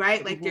on,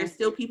 right? Like there's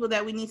still people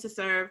that we need to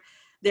serve.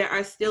 There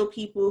are still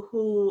people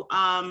who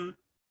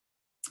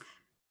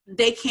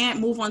they can't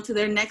move on to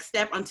their next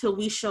step until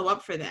we show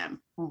up for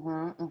them.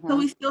 So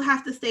we still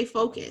have to stay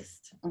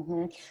focused.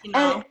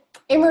 And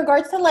in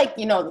regards to like,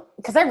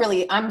 because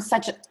I'm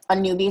such a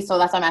newbie, so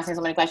that's why I'm asking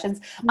so many questions.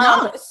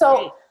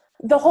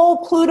 The whole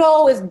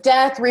Pluto is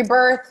death,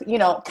 rebirth,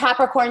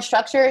 Capricorn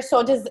structure.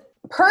 So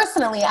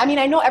personally, I mean,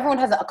 I know everyone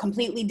has a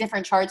completely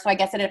different chart, so I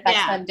guess it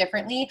affects them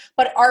differently,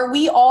 but are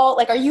we all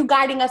like, are you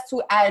guiding us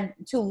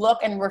to look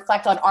and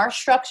reflect on our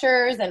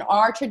structures and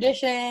our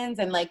traditions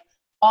and like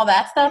all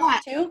that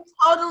stuff too?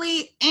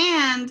 Totally.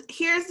 And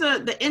here's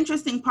the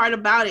interesting part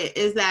about it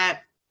is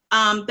that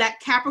that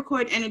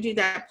Capricorn energy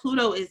that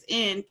Pluto is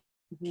in,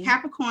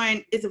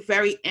 Capricorn is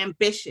very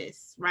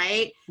ambitious,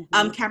 right?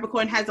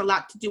 Capricorn has a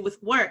lot to do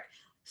with work.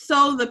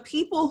 So the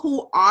people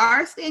who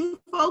are staying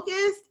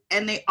focused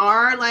and they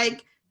are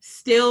like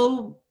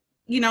still,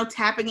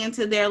 tapping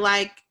into their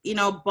like,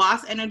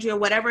 boss energy or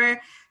whatever,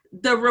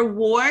 the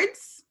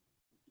rewards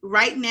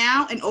right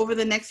now and over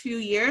the next few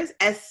years,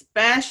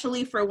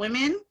 especially for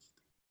women,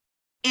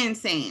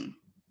 insane.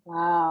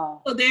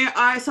 Wow.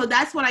 So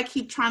that's what I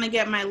keep trying to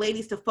get my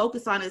ladies to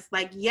focus on is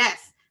like,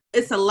 yes,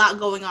 it's a lot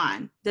going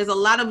on. There's a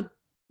lot of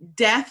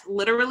death,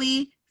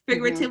 literally,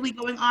 figuratively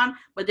going on,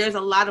 but there's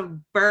a lot of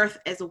birth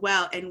as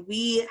well. And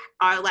we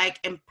are like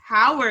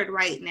empowered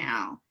right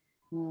now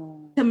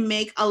to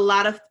make a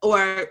lot of,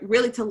 or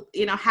really to,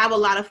 have a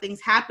lot of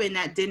things happen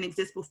that didn't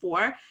exist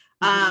before.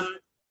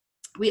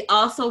 We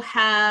also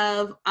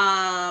have,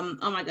 oh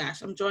my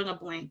gosh, I'm drawing a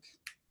blank.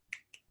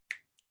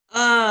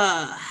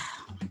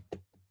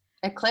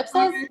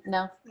 Eclipses?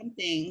 No.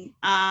 Something.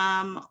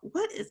 I'm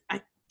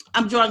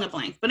drawing a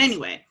blank. But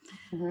anyway,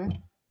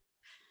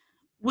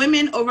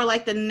 women over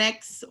like the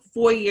next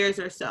 4 years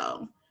or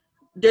so,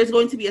 there's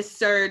going to be a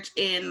surge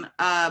in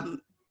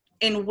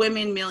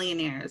women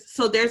millionaires.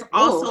 So there's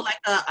also like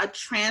a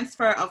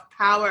transfer of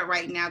power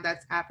right now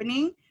that's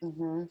happening,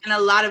 and a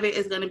lot of it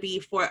is going to be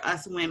for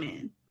us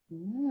women.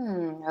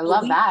 I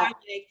love that.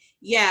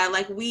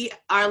 We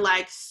are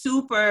like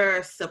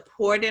super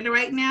supported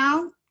right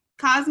now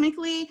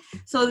cosmically.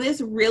 So this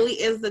really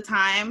is the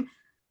time.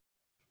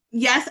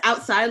 Yes,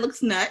 outside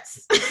looks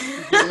nuts,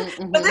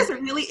 but this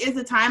really is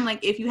the time.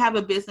 Like if you have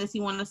a business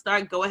you want to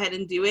start, go ahead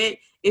and do it.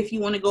 If you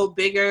want to go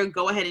bigger,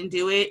 go ahead and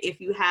do it. If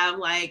you have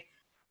like,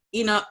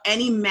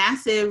 any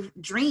massive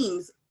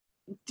dreams,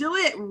 do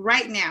it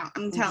right now.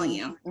 I'm telling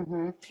you,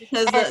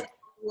 because the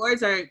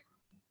rewards are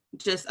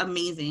just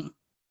amazing.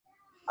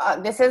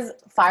 This is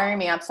firing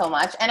me up so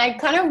much. And I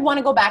kind of want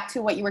to go back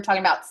to what you were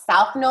talking about,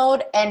 South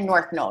Node and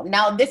North Node.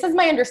 Now, this is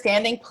my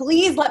understanding.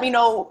 Please let me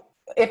know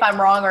if I'm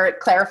wrong or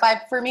clarify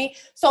for me.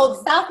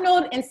 So South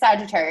Node in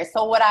Sagittarius.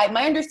 So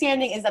my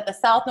understanding is that the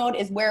South Node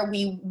is where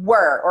we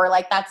were, or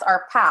like that's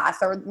our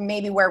past, or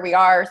maybe where we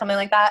are, or something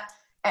like that.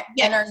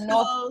 And our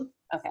North.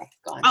 Okay,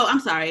 go on. Oh, I'm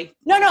sorry.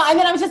 No. And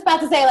then I was just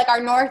about to say like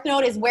our North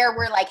Node is where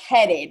we're like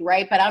headed,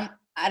 right? But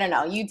I don't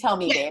know. You tell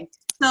me, babe.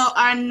 So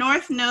our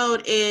North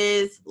Node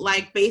is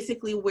like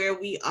basically where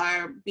we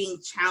are being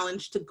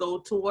challenged to go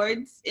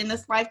towards in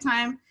this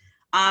lifetime.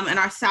 And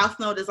our South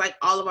Node is like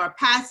all of our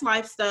past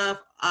life stuff.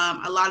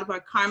 A lot of our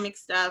karmic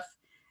stuff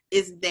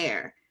is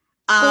there.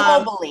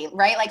 Globally,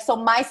 right? Like, so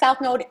my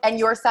South Node and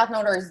your South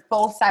Node are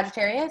both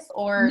Sagittarius,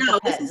 or no?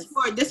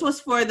 This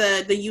was for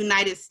the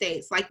United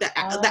States, like the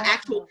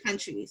actual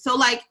country. So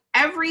like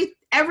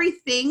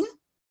everything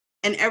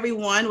and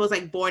everyone was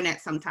like born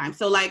at some time.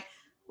 So like,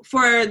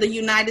 for the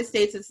United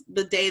States, it's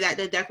the day that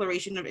the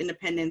Declaration of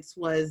Independence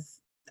was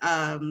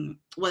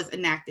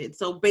enacted.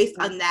 So based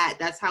on that,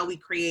 that's how we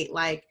create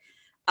like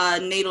a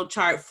natal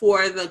chart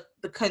for the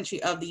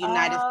country of the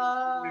United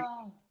States.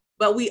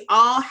 But we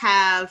all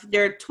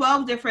there are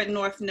 12 different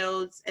North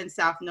Nodes and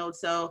South Nodes.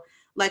 So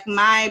like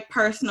my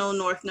personal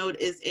North Node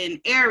is in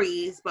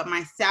Aries, but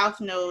my South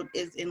Node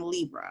is in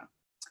Libra.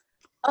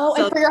 Oh,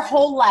 so, and for your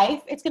whole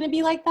life, it's going to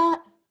be like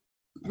that?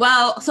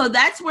 Well, so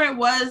that's where it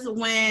was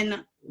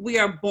when we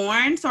are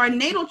born. So our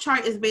natal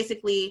chart is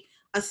basically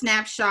a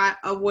snapshot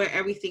of where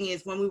everything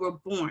is when we were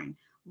born.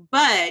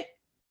 But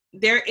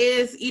there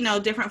is,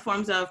 different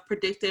forms of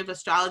predictive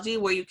astrology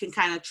where you can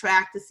kind of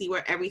track to see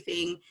where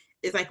everything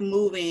is like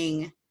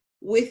moving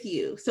with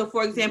you. So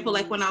for example,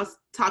 like when I was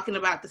talking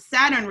about the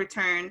Saturn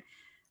return,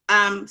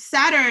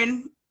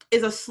 Saturn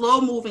is a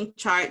slow moving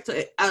chart.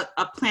 So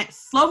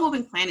slow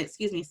moving planet,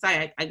 excuse me.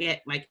 Sorry, I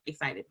get like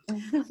excited.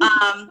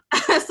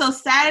 So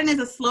Saturn is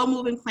a slow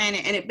moving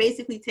planet, and it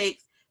basically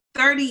takes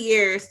 30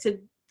 years to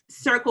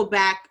circle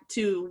back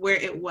to where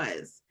it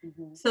was.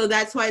 So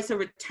that's why it's a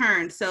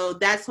return. So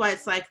that's why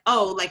it's like,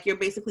 oh, like you're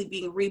basically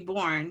being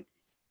reborn,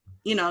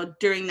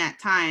 during that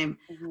time.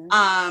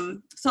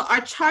 So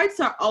our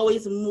charts are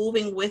always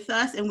moving with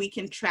us, and we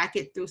can track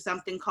it through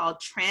something called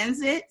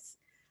transits.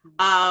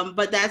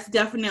 But that's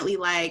definitely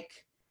like,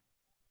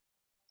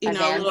 a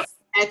little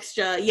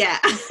extra. Yeah.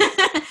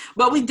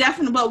 But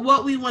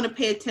what we want to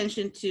pay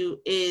attention to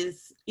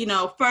is,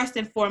 first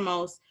and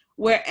foremost,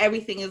 where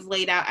everything is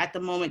laid out at the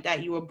moment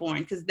that you were born,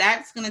 because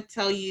that's going to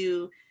tell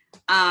you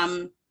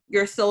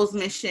your soul's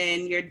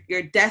mission,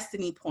 your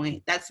destiny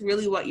point. That's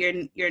really what your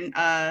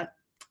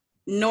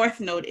North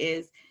Node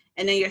is.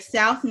 And then your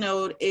South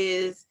Node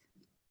it's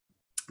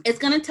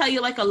going to tell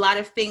you like a lot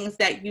of things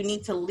that you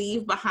need to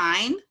leave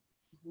behind.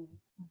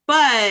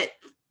 But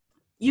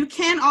you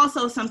can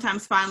also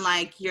sometimes find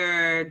like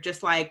your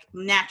just like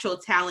natural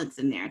talents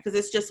in there, because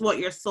it's just what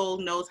your soul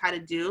knows how to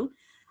do.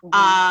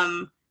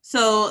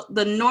 So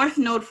the North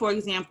Node, for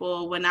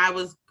example, when I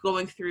was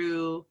going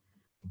through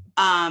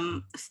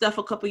stuff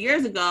a couple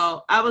years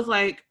ago, I was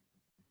like,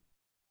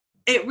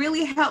 it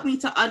really helped me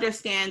to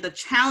understand the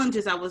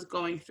challenges I was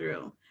going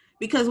through,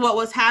 because what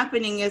was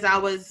happening is I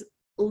was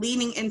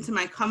leaning into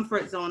my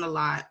comfort zone a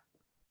lot,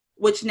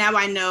 which now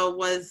I know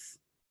was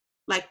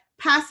like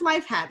past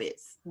life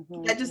habits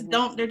that just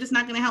they're just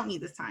not going to help me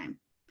this time.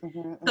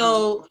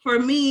 So for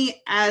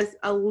me as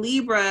a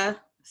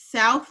Libra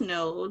South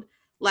node,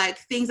 like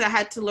things I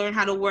had to learn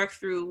how to work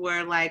through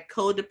were like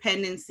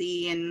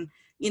codependency and,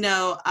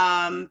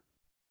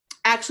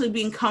 actually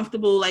being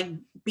comfortable, like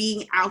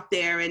being out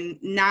there and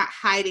not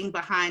hiding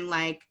behind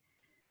like,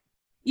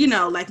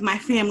 like my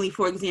family,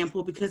 for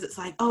example, because it's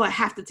like, oh, I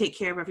have to take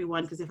care of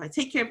everyone, because if I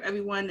take care of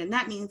everyone, then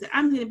that means that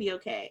I'm going to be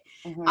okay.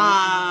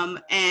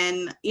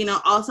 And,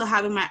 also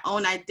having my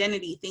own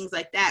identity, things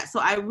like that. So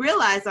I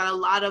realized that a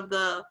lot of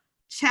the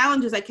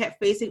challenges I kept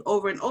facing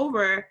over and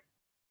over,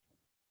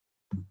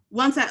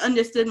 once I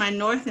understood my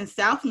North and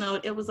South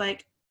node, it was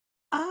like,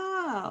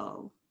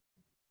 oh.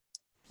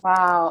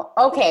 Wow.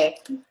 Okay.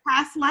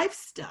 Past life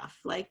stuff.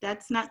 Like,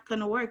 that's not going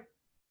to work.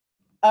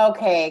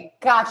 Okay,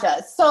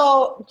 gotcha.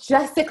 So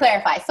just to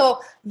clarify, so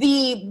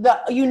the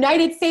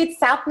United States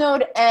South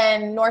Node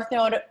and North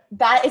Node,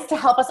 that is to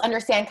help us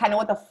understand kind of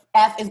what the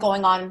F is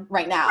going on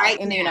right now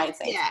in the United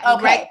States. Yeah,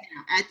 okay. Right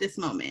now, at this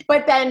moment.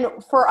 But then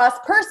for us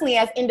personally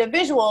as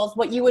individuals,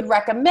 what you would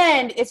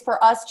recommend is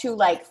for us to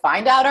like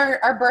find out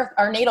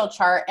our natal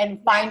chart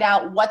and find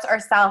out what's our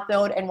South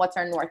Node and what's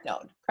our North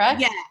Node, correct?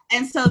 Yeah,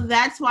 and so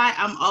that's why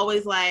I'm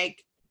always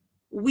like,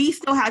 we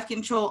still have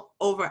control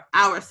over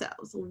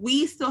ourselves.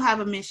 We still have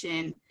a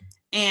mission,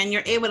 and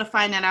you're able to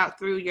find that out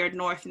through your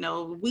North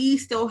Node. We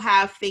still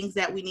have things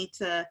that we need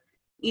to,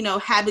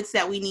 habits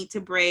that we need to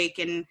break,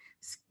 and,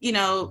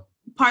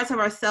 parts of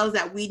ourselves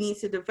that we need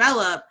to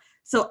develop.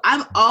 So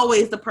I'm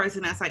always the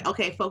person that's like,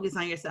 okay, focus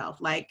on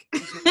yourself. Like,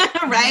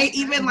 right?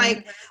 Even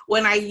like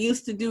when I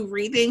used to do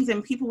readings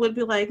and people would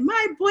be like,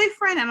 my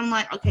boyfriend. And I'm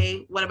like,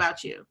 okay, what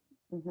about you?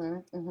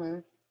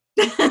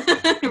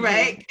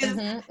 Right?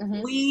 Because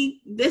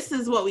this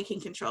is what we can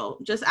control,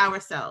 just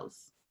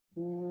ourselves.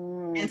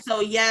 And so,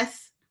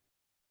 yes,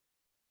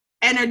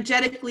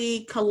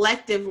 energetically,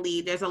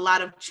 collectively, there's a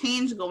lot of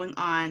change going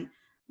on.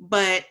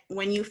 But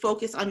when you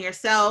focus on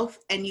yourself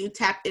and you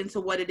tap into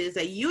what it is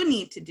that you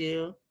need to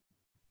do,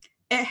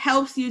 it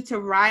helps you to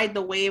ride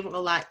the wave a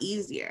lot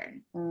easier,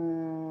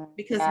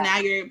 because now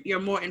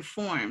you're more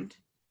informed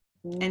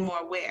and more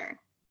aware.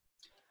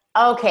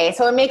 Okay,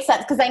 so it makes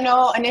sense, because I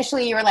know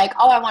initially you were like,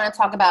 oh, I want to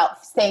talk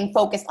about staying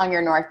focused on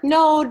your North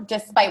Node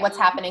despite what's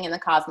happening in the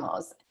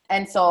cosmos.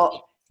 And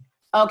so,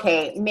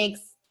 okay, makes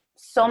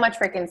so much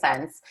freaking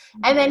sense.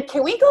 And then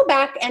can we go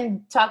back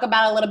and talk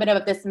about a little bit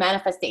of this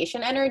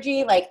manifestation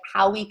energy, like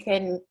how we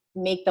can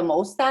make the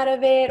most out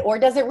of it? Or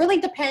does it really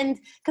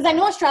depend? Because I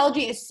know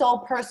astrology is so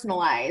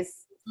personalized.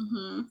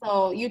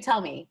 So you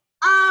tell me.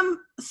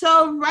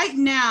 So right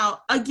now,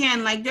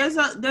 again, like there's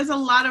a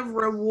lot of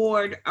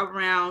reward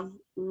around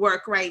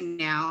work right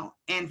now,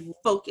 and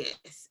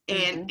focus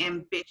and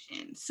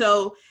ambition.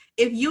 So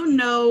if you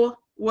know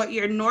what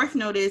your North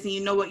Node is, and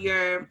you know what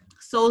your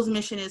soul's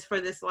mission is for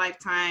this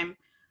lifetime,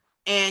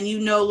 and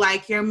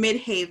like your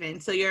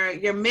midhaven. So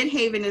your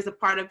midhaven is a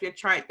part of your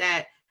chart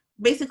that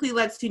basically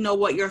lets you know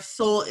what your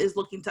soul is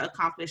looking to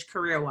accomplish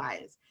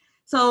career-wise.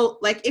 So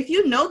like if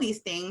you know these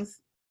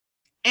things,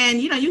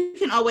 and you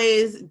can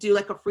always do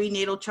like a free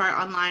natal chart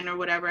online or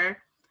whatever.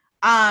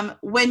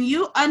 When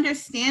you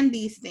understand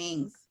these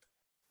things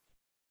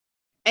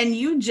and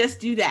you just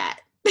do that.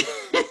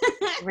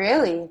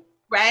 Really?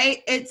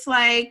 Right? It's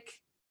like,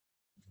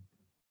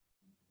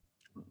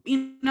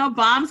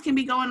 bombs can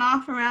be going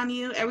off around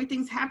you.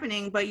 Everything's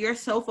happening, but you're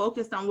so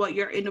focused on what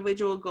your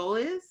individual goal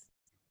is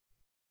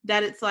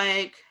that it's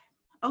like,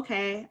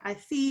 okay, I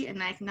see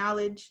and I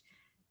acknowledge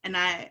and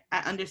I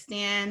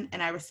understand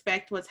and I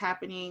respect what's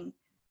happening.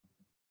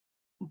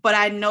 But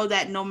I know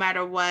that no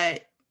matter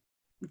what,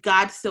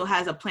 God still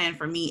has a plan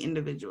for me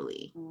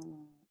individually.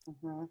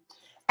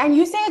 And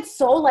you say it's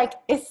so like,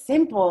 it's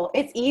simple,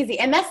 it's easy.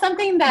 And that's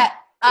something that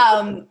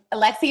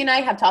Alexi and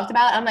I have talked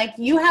about. I'm like,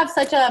 you have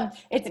such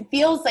it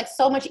feels like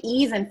so much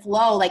ease and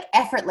flow, like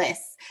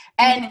effortless.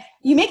 And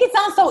you make it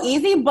sound so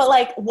easy, but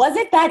like, was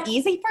it that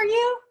easy for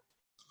you?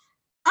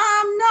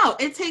 No,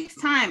 it takes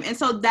time. And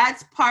so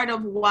that's part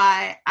of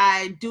why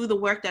I do the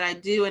work that I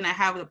do and I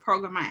have the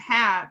program I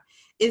have,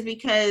 is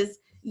because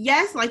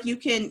yes, like you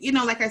can,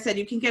 like I said,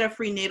 you can get a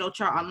free natal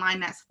chart online,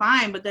 that's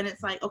fine. But then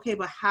it's like, okay,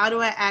 but how do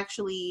I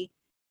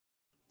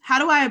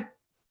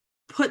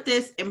put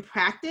this in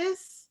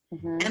practice?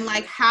 And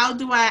like, how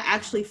do I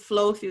actually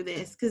flow through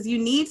this? Because you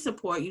need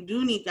support, you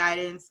do need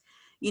guidance,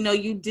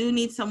 you do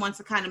need someone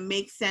to kind of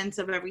make sense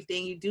of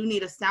everything. You do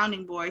need a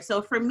sounding board.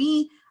 So for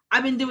me,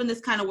 I've been doing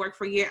this kind of work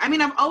for years. I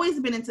mean, I've always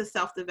been into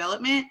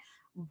self-development,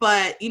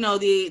 but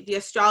the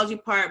astrology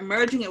part,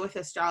 merging it with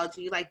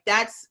astrology, like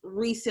that's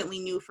recently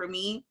new for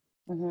me.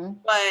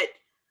 But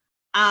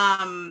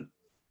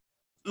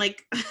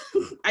like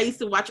I used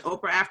to watch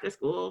Oprah after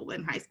school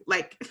in high school.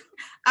 Like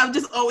I've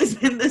just always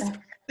been this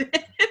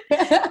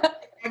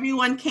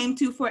everyone came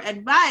to for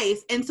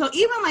advice. And so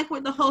even like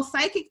with the whole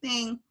psychic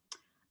thing,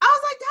 I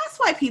was like, that's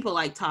why people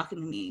like talking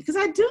to me, because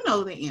I do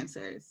know the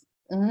answers.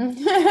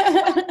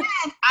 Mm-hmm.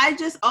 I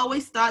just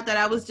always thought that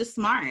I was just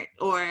smart,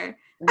 or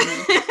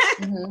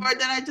Mm-hmm. or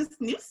that I just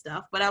knew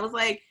stuff. But I was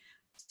like,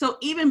 so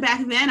even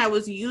back then I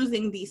was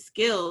using these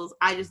skills.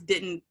 I just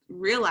didn't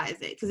realize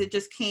it because it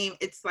just came.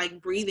 It's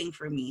like breathing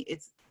for me.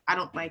 I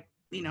don't like,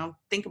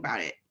 think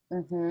about it.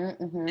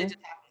 Mm-hmm. Mm-hmm. It just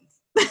happens.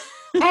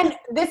 And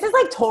this is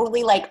like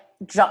totally like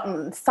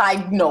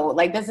side note.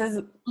 Like this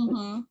is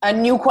a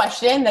new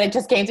question that it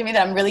just came to me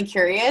that I'm really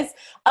curious.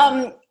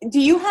 Do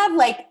you have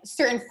like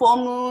certain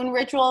full moon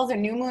rituals or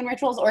new moon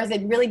rituals, or does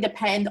it really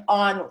depend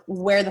on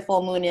where the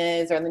full moon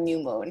is or the new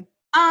moon?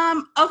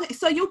 Okay,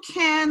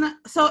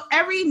 so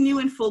every new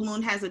and full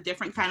moon has a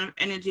different kind of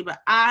energy, but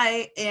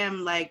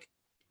I'm like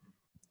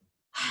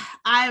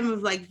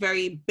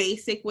very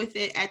basic with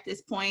it at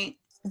this point.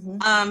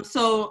 Mm-hmm.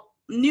 So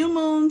new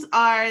moons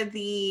are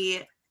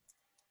the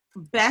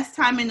best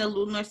time in the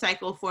lunar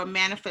cycle for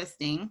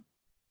manifesting.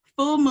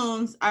 Full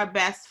moons are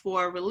best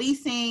for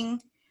releasing.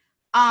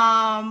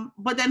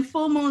 But then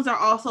full moons are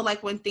also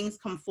like when things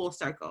come full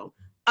circle.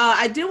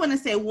 I do want to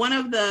say one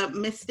of the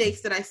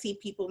mistakes that I see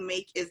people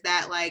make is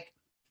that like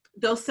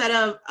they'll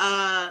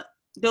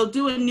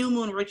do a new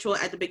moon ritual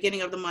at the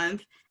beginning of the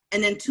month,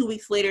 and then 2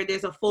 weeks later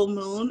there's a full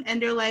moon,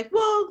 and they're like,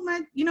 well,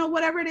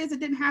 whatever it is, it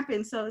didn't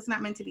happen, so it's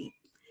not meant to be.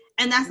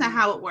 And that's not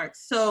how it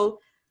works. So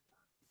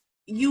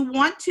you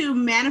want to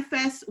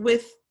manifest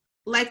with,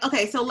 like,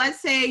 okay, so let's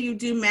say you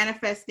do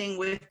manifesting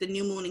with the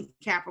new moon in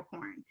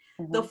Capricorn.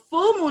 Mm-hmm. The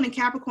full moon in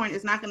Capricorn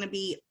is not going to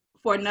be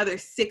for another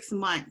 6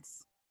 months.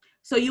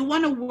 So you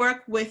want to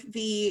work with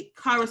the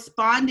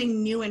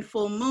corresponding new and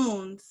full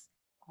moons,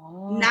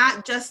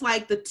 not just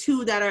like the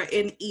 2 that are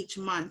in each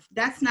month.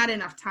 That's not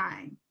enough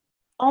time.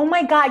 Oh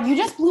my God, you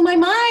just blew my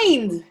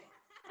mind.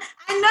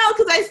 I know,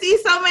 because I see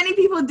so many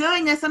people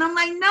doing this, and I'm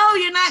like, no,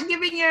 you're not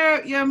giving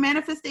your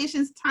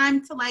manifestations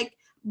time to like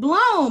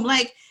bloom.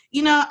 Like,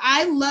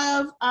 I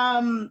love,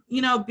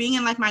 being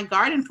in like my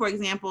garden, for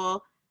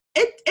example.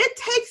 It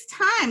takes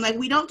time. Like,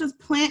 we don't just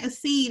plant a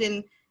seed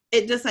and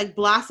it just like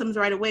blossoms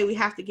right away. We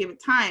have to give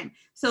it time.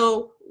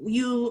 So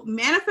you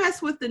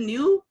manifest with the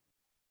new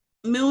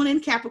moon in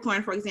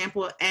Capricorn, for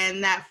example,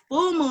 and that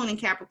full moon in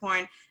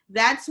Capricorn.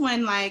 That's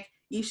when like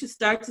you should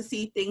start to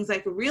see things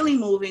like really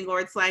moving, or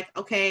it's like,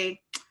 okay,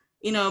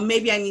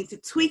 maybe I need to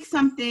tweak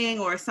something,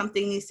 or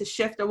something needs to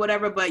shift or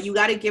whatever, but you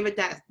got to give it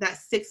that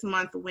 6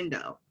 month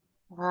window.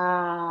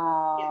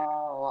 Wow.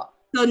 Yeah.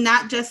 So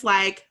not just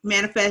like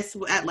manifest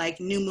at like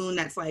new moon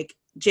that's like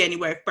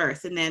January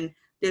 1st, and then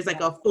there's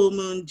like a full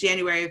moon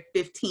January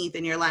 15th,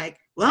 and you're like,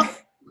 well,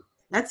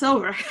 that's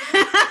over.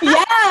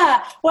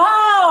 Yeah.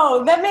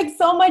 Wow. That makes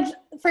so much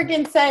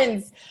freaking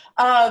sense.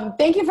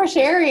 Thank you for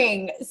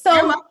sharing.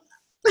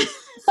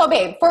 So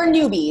babe, for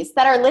newbies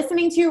that are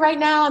listening to you right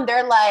now and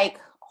they're like,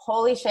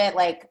 holy shit,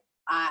 like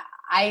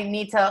I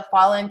need to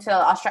fall into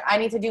I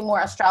need to do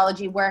more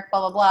astrology work, blah,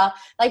 blah, blah.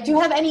 Like, do you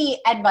have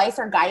any advice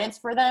or guidance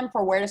for them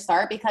for where to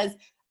start? Because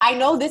I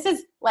know this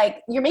is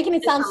like, you're making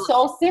it sound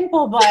so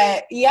simple,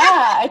 but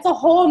yeah, it's a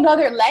whole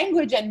nother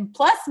language and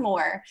plus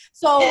more.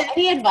 So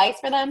any advice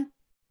for them?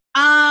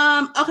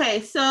 Okay,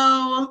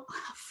 so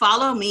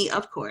follow me,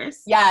 of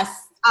course. Yes.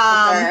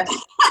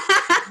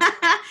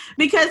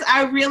 Because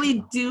I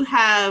really do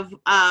have,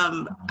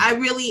 I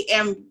really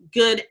am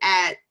good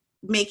at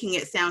making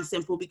it sound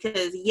simple,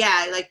 because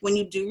like when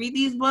you do read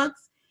these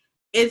books,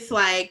 it's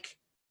like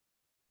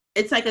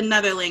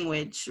another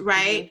language,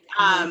 right?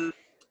 Mm-hmm.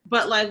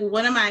 But like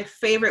one of my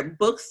favorite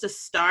books to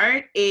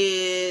start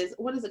is,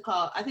 what is it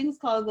called? I think it's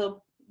called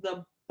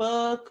the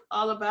book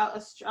all about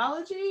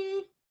astrology.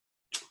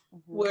 Mm-hmm.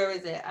 Where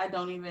is it?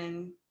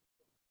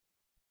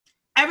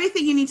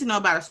 Everything you need to know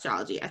about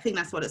astrology. I think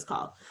that's what it's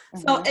called.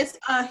 Mm-hmm. So it's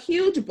a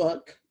huge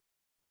book,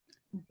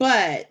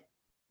 but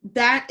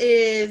that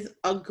is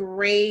a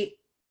great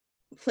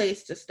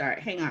place to start.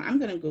 Hang on, I'm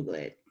going to Google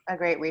it. A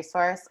great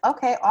resource.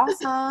 Okay,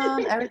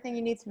 awesome. Everything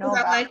you need to know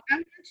about.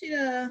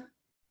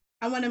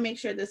 I want to make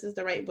sure this is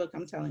the right book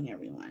I'm telling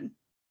everyone.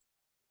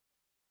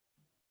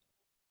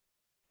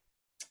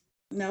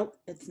 Nope,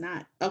 it's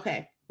not.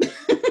 Okay.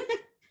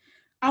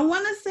 I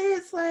want to say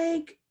it's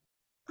like,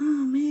 oh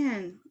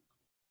man.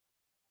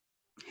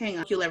 Hang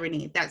on, you'll ever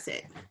need. That's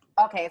it.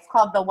 Okay, it's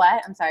called The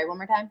What? I'm sorry, one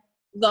more time.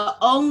 The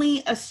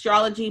Only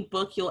Astrology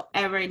Book You'll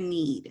Ever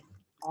Need.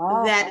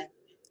 Oh.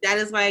 That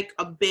is like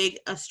a big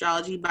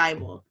astrology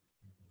Bible.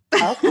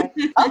 Okay.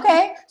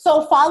 Okay.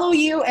 So follow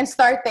you and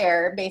start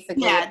there,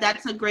 basically. Yeah,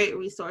 that's a great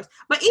resource.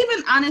 But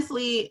even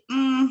honestly,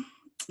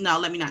 no,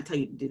 let me not tell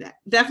you to do that.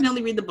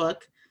 Definitely read the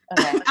book.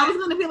 Okay. I was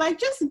going to be like,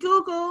 just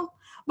Google.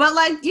 But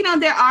like,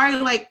 there are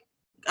like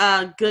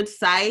good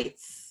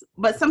sites,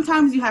 but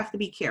sometimes you have to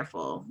be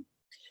careful.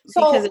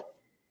 So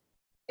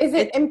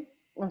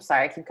I'm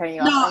sorry, I keep cutting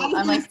you off.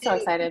 I'm like so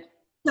excited.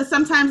 Because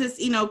sometimes it's,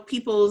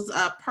 people's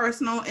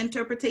personal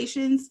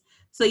interpretations.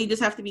 So you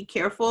just have to be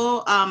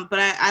careful. But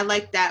I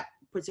like that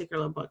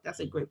particular book.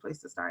 That's a great place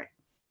to start.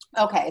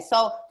 Okay.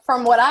 So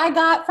from what I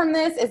got from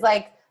this is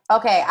like,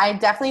 Okay, I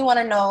definitely want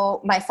to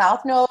know my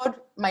South Node,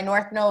 my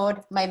North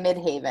Node, my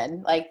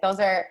Midhaven. Like those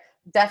are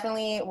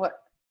definitely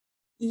what.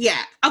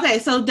 Yeah. Okay,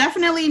 so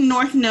definitely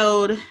North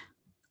Node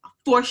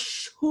for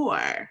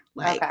sure.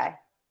 Like, okay.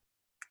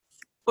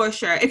 For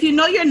sure. If you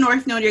know your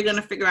North Node, you're going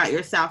to figure out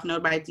your South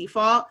Node by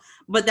default,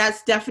 but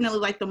that's definitely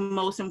like the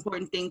most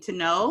important thing to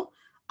know.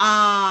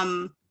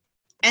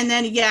 And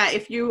then, yeah,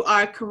 if you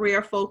are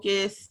career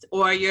focused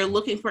or you're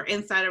looking for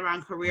insight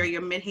around career,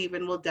 your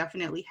Midhaven will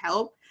definitely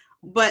help.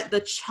 But the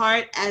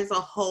chart as a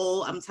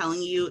whole, I'm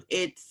telling you,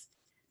 it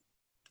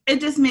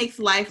just makes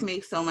life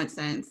make so much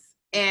sense.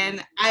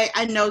 And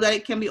I know that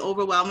it can be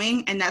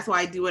overwhelming, and that's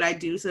why I do what I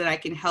do so that I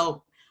can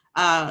help,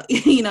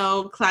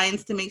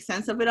 clients to make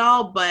sense of it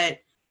all. But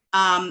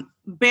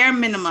bare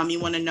minimum, you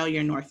want to know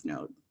your North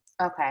Node.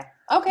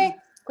 Okay,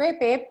 great,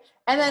 babe.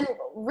 And then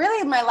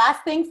really my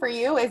last thing for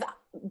you is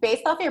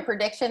based off your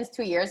predictions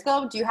 2 years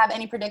ago, do you have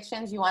any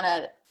predictions you want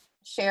to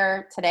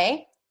share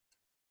today?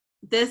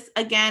 This,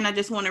 again, I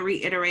just want to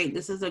reiterate,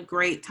 this is a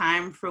great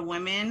time for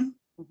women.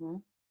 Mm-hmm.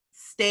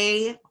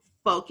 Stay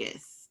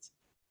focused.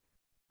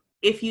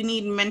 If you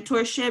need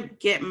mentorship,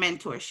 get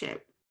mentorship.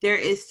 There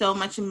is so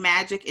much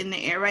magic in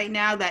the air right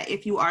now that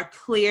if you are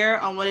clear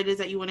on what it is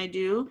that you want to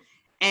do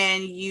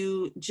and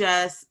you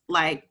just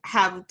like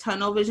have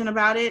tunnel vision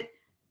about it,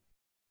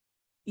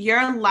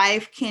 your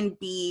life can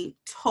be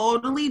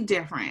totally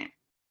different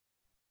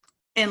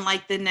in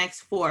like the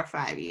next 4 or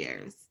 5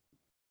 years.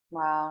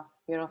 Wow,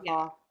 beautiful.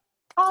 Yeah.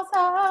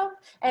 Awesome.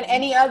 And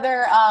any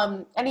other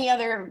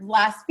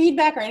last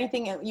feedback or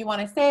anything you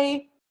want to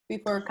say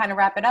before we kind of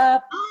wrap it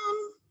up?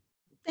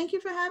 Thank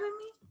you for having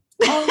me.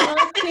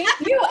 Oh, thank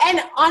you.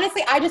 And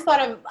honestly, I just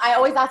I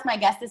always ask my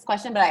guests this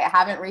question, but I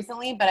haven't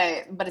recently,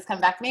 but it's come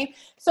back to me.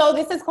 So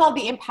this is called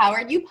the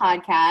Empowered You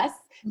podcast.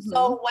 Mm-hmm.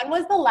 So when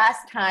was the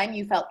last time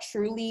you felt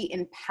truly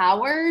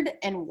empowered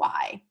and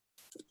why?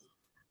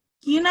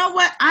 You know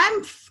what?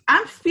 I'm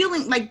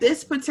feeling like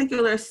this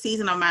particular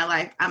season of my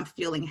life, I'm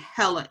feeling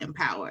hella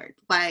empowered.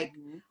 Like,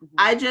 mm-hmm.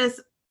 I just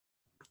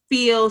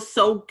feel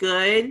so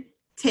good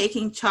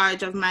taking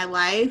charge of my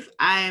life.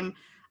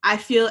 I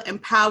feel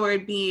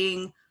empowered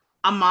being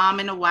a mom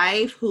and a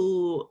wife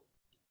who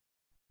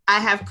I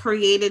have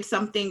created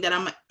something that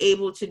I'm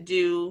able to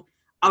do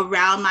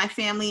around my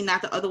family,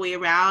 not the other way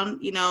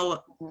around. You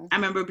know, mm-hmm. I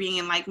remember being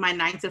in like my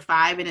 9 to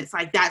 5 and it's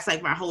like, that's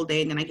like my whole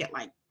day. And then I get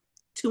like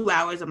 2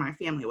 hours of my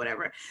family,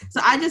 whatever. So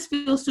I just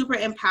feel super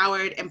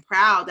empowered and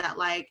proud that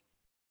like,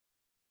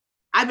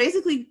 I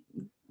basically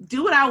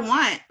do what I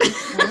want,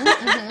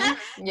 mm-hmm.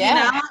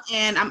 Yeah. You know,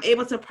 and I'm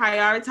able to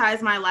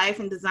prioritize my life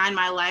and design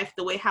my life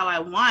the way how I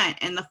want.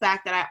 And the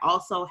fact that I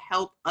also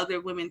help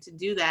other women to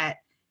do that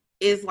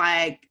is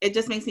like, it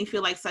just makes me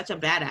feel like such a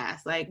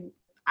badass. Like,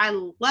 I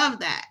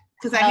love that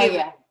because I hate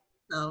it.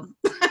 So.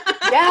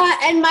 Yeah,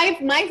 and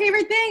my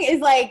favorite thing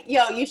is like,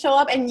 you show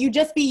up and you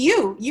just be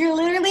you. You're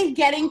literally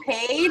getting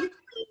paid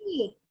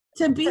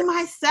to be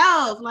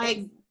myself.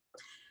 Like,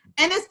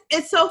 and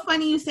it's so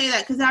funny you say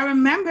that because I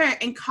remember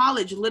in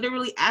college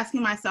literally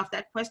asking myself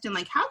that question,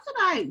 like, how could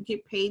I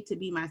get paid to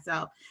be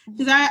myself?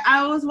 Because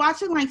I was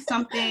watching like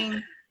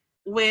something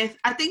with,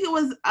 I think it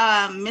was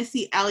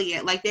Missy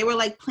Elliott. Like they were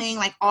like playing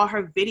like all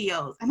her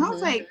videos. And I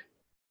was like,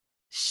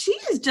 she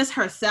is just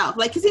herself.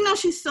 Like, because,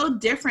 she's so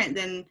different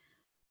than,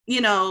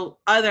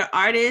 other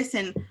artists.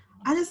 And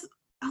I was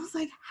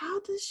like, how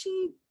does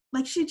she,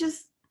 like, she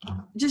just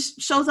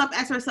shows up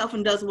as herself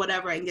and does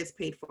whatever and gets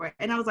paid for it.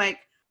 And I was like,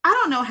 I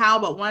don't know how,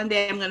 but one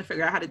day I'm going to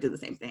figure out how to do the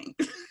same thing.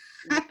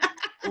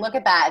 Look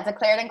at that.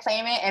 Declare it and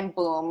claim it and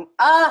boom.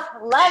 Oh,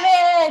 love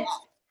it.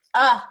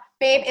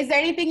 Babe, is there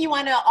anything you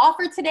want to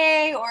offer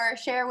today or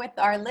share with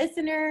our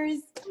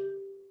listeners?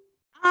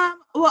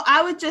 Well,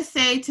 I would just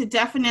say to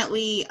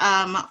definitely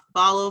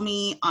follow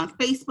me on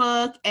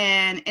Facebook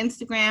and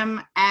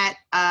Instagram at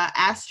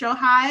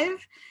AstroHive.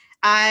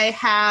 I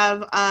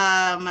have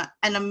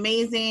an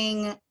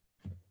amazing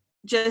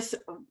just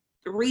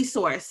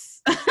resource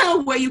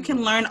where you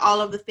can learn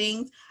all of the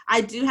things. I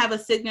do have a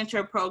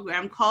signature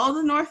program called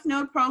the North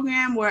Node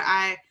program where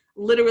I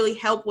literally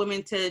help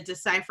women to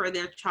decipher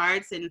their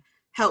charts and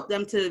help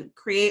them to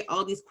create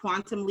all these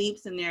quantum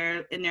leaps in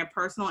their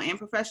personal and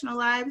professional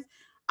lives.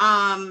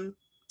 Join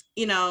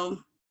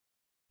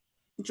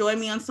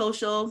me on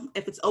social.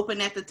 If it's open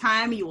at the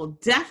time, you will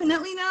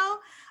definitely know.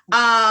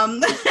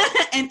 And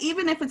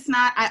even if it's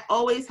not, I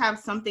always have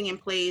something in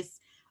place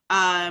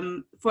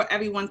for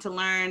everyone to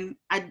learn.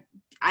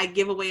 I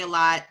give away a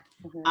lot.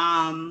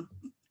 Mm-hmm.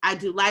 I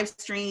do live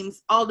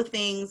streams, all the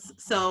things.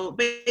 So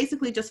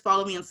basically just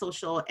follow me on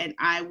social and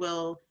I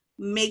will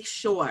make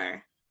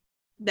sure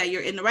that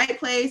you're in the right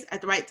place at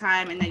the right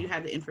time and that you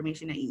have the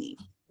information that you need.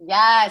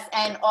 Yes,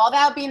 and all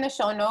that will be in the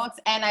show notes.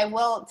 And I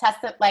will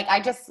test it. Like I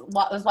just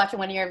was watching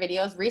one of your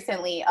videos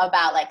recently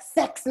about like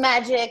sex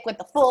magic with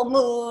the full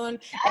moon.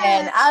 Yes.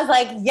 And I was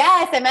like,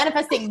 yes, and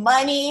manifesting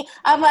money.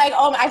 I'm like,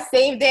 oh, I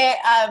saved it.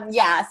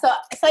 Yeah, so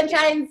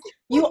Sunshines,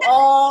 you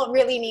all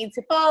really need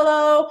to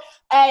follow.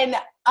 And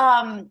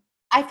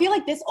I feel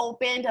like this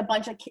opened a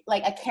bunch of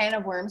like a can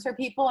of worms for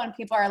people, and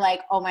people are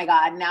like, oh my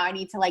God, now I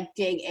need to like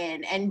dig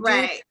in and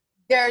do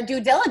their due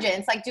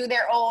diligence, like do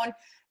their own,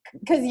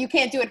 because you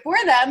can't do it for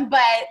them.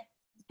 But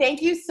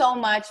thank you so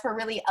much for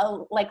really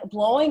like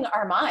blowing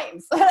our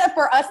minds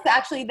for us to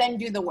actually then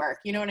do the work.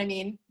 You know what I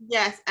mean?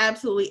 Yes,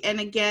 absolutely. And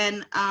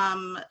again,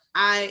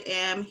 I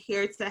am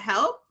here to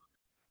help,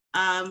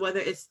 whether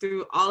it's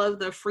through all of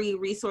the free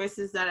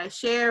resources that I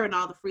share and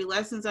all the free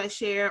lessons I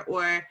share,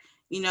 or,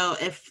 you know,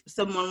 if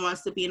someone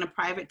wants to be in a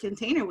private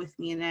container with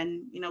me, and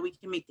then, you know, we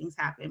can make things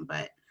happen.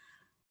 But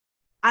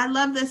I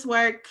love this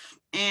work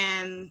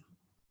and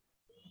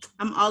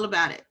I'm all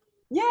about it.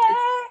 Yeah.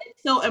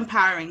 It's so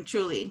empowering,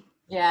 truly.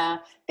 Yeah.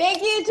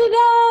 Thank you,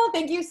 Janelle.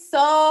 Thank you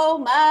so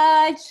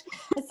much.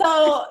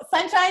 So,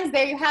 Sunshines,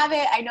 there you have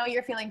it. I know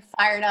you're feeling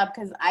fired up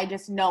because I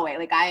just know it.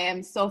 Like, I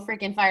am so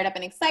freaking fired up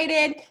and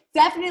excited.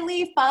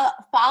 Definitely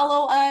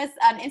follow us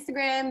on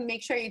Instagram.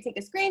 Make sure you take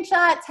a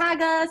screenshot, tag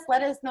us,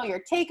 let us know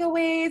your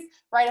takeaways,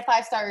 write a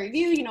 5-star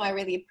review. You know, I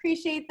really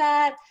appreciate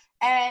that.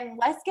 And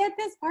let's get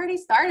this party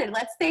started.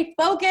 Let's stay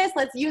focused.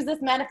 Let's use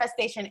this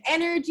manifestation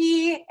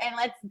energy and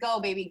let's go,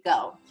 baby,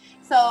 go.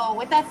 So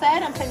with that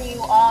said, I'm sending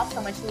you all so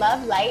much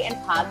love, light, and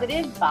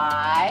positive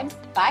vibes.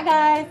 Bye,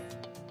 guys.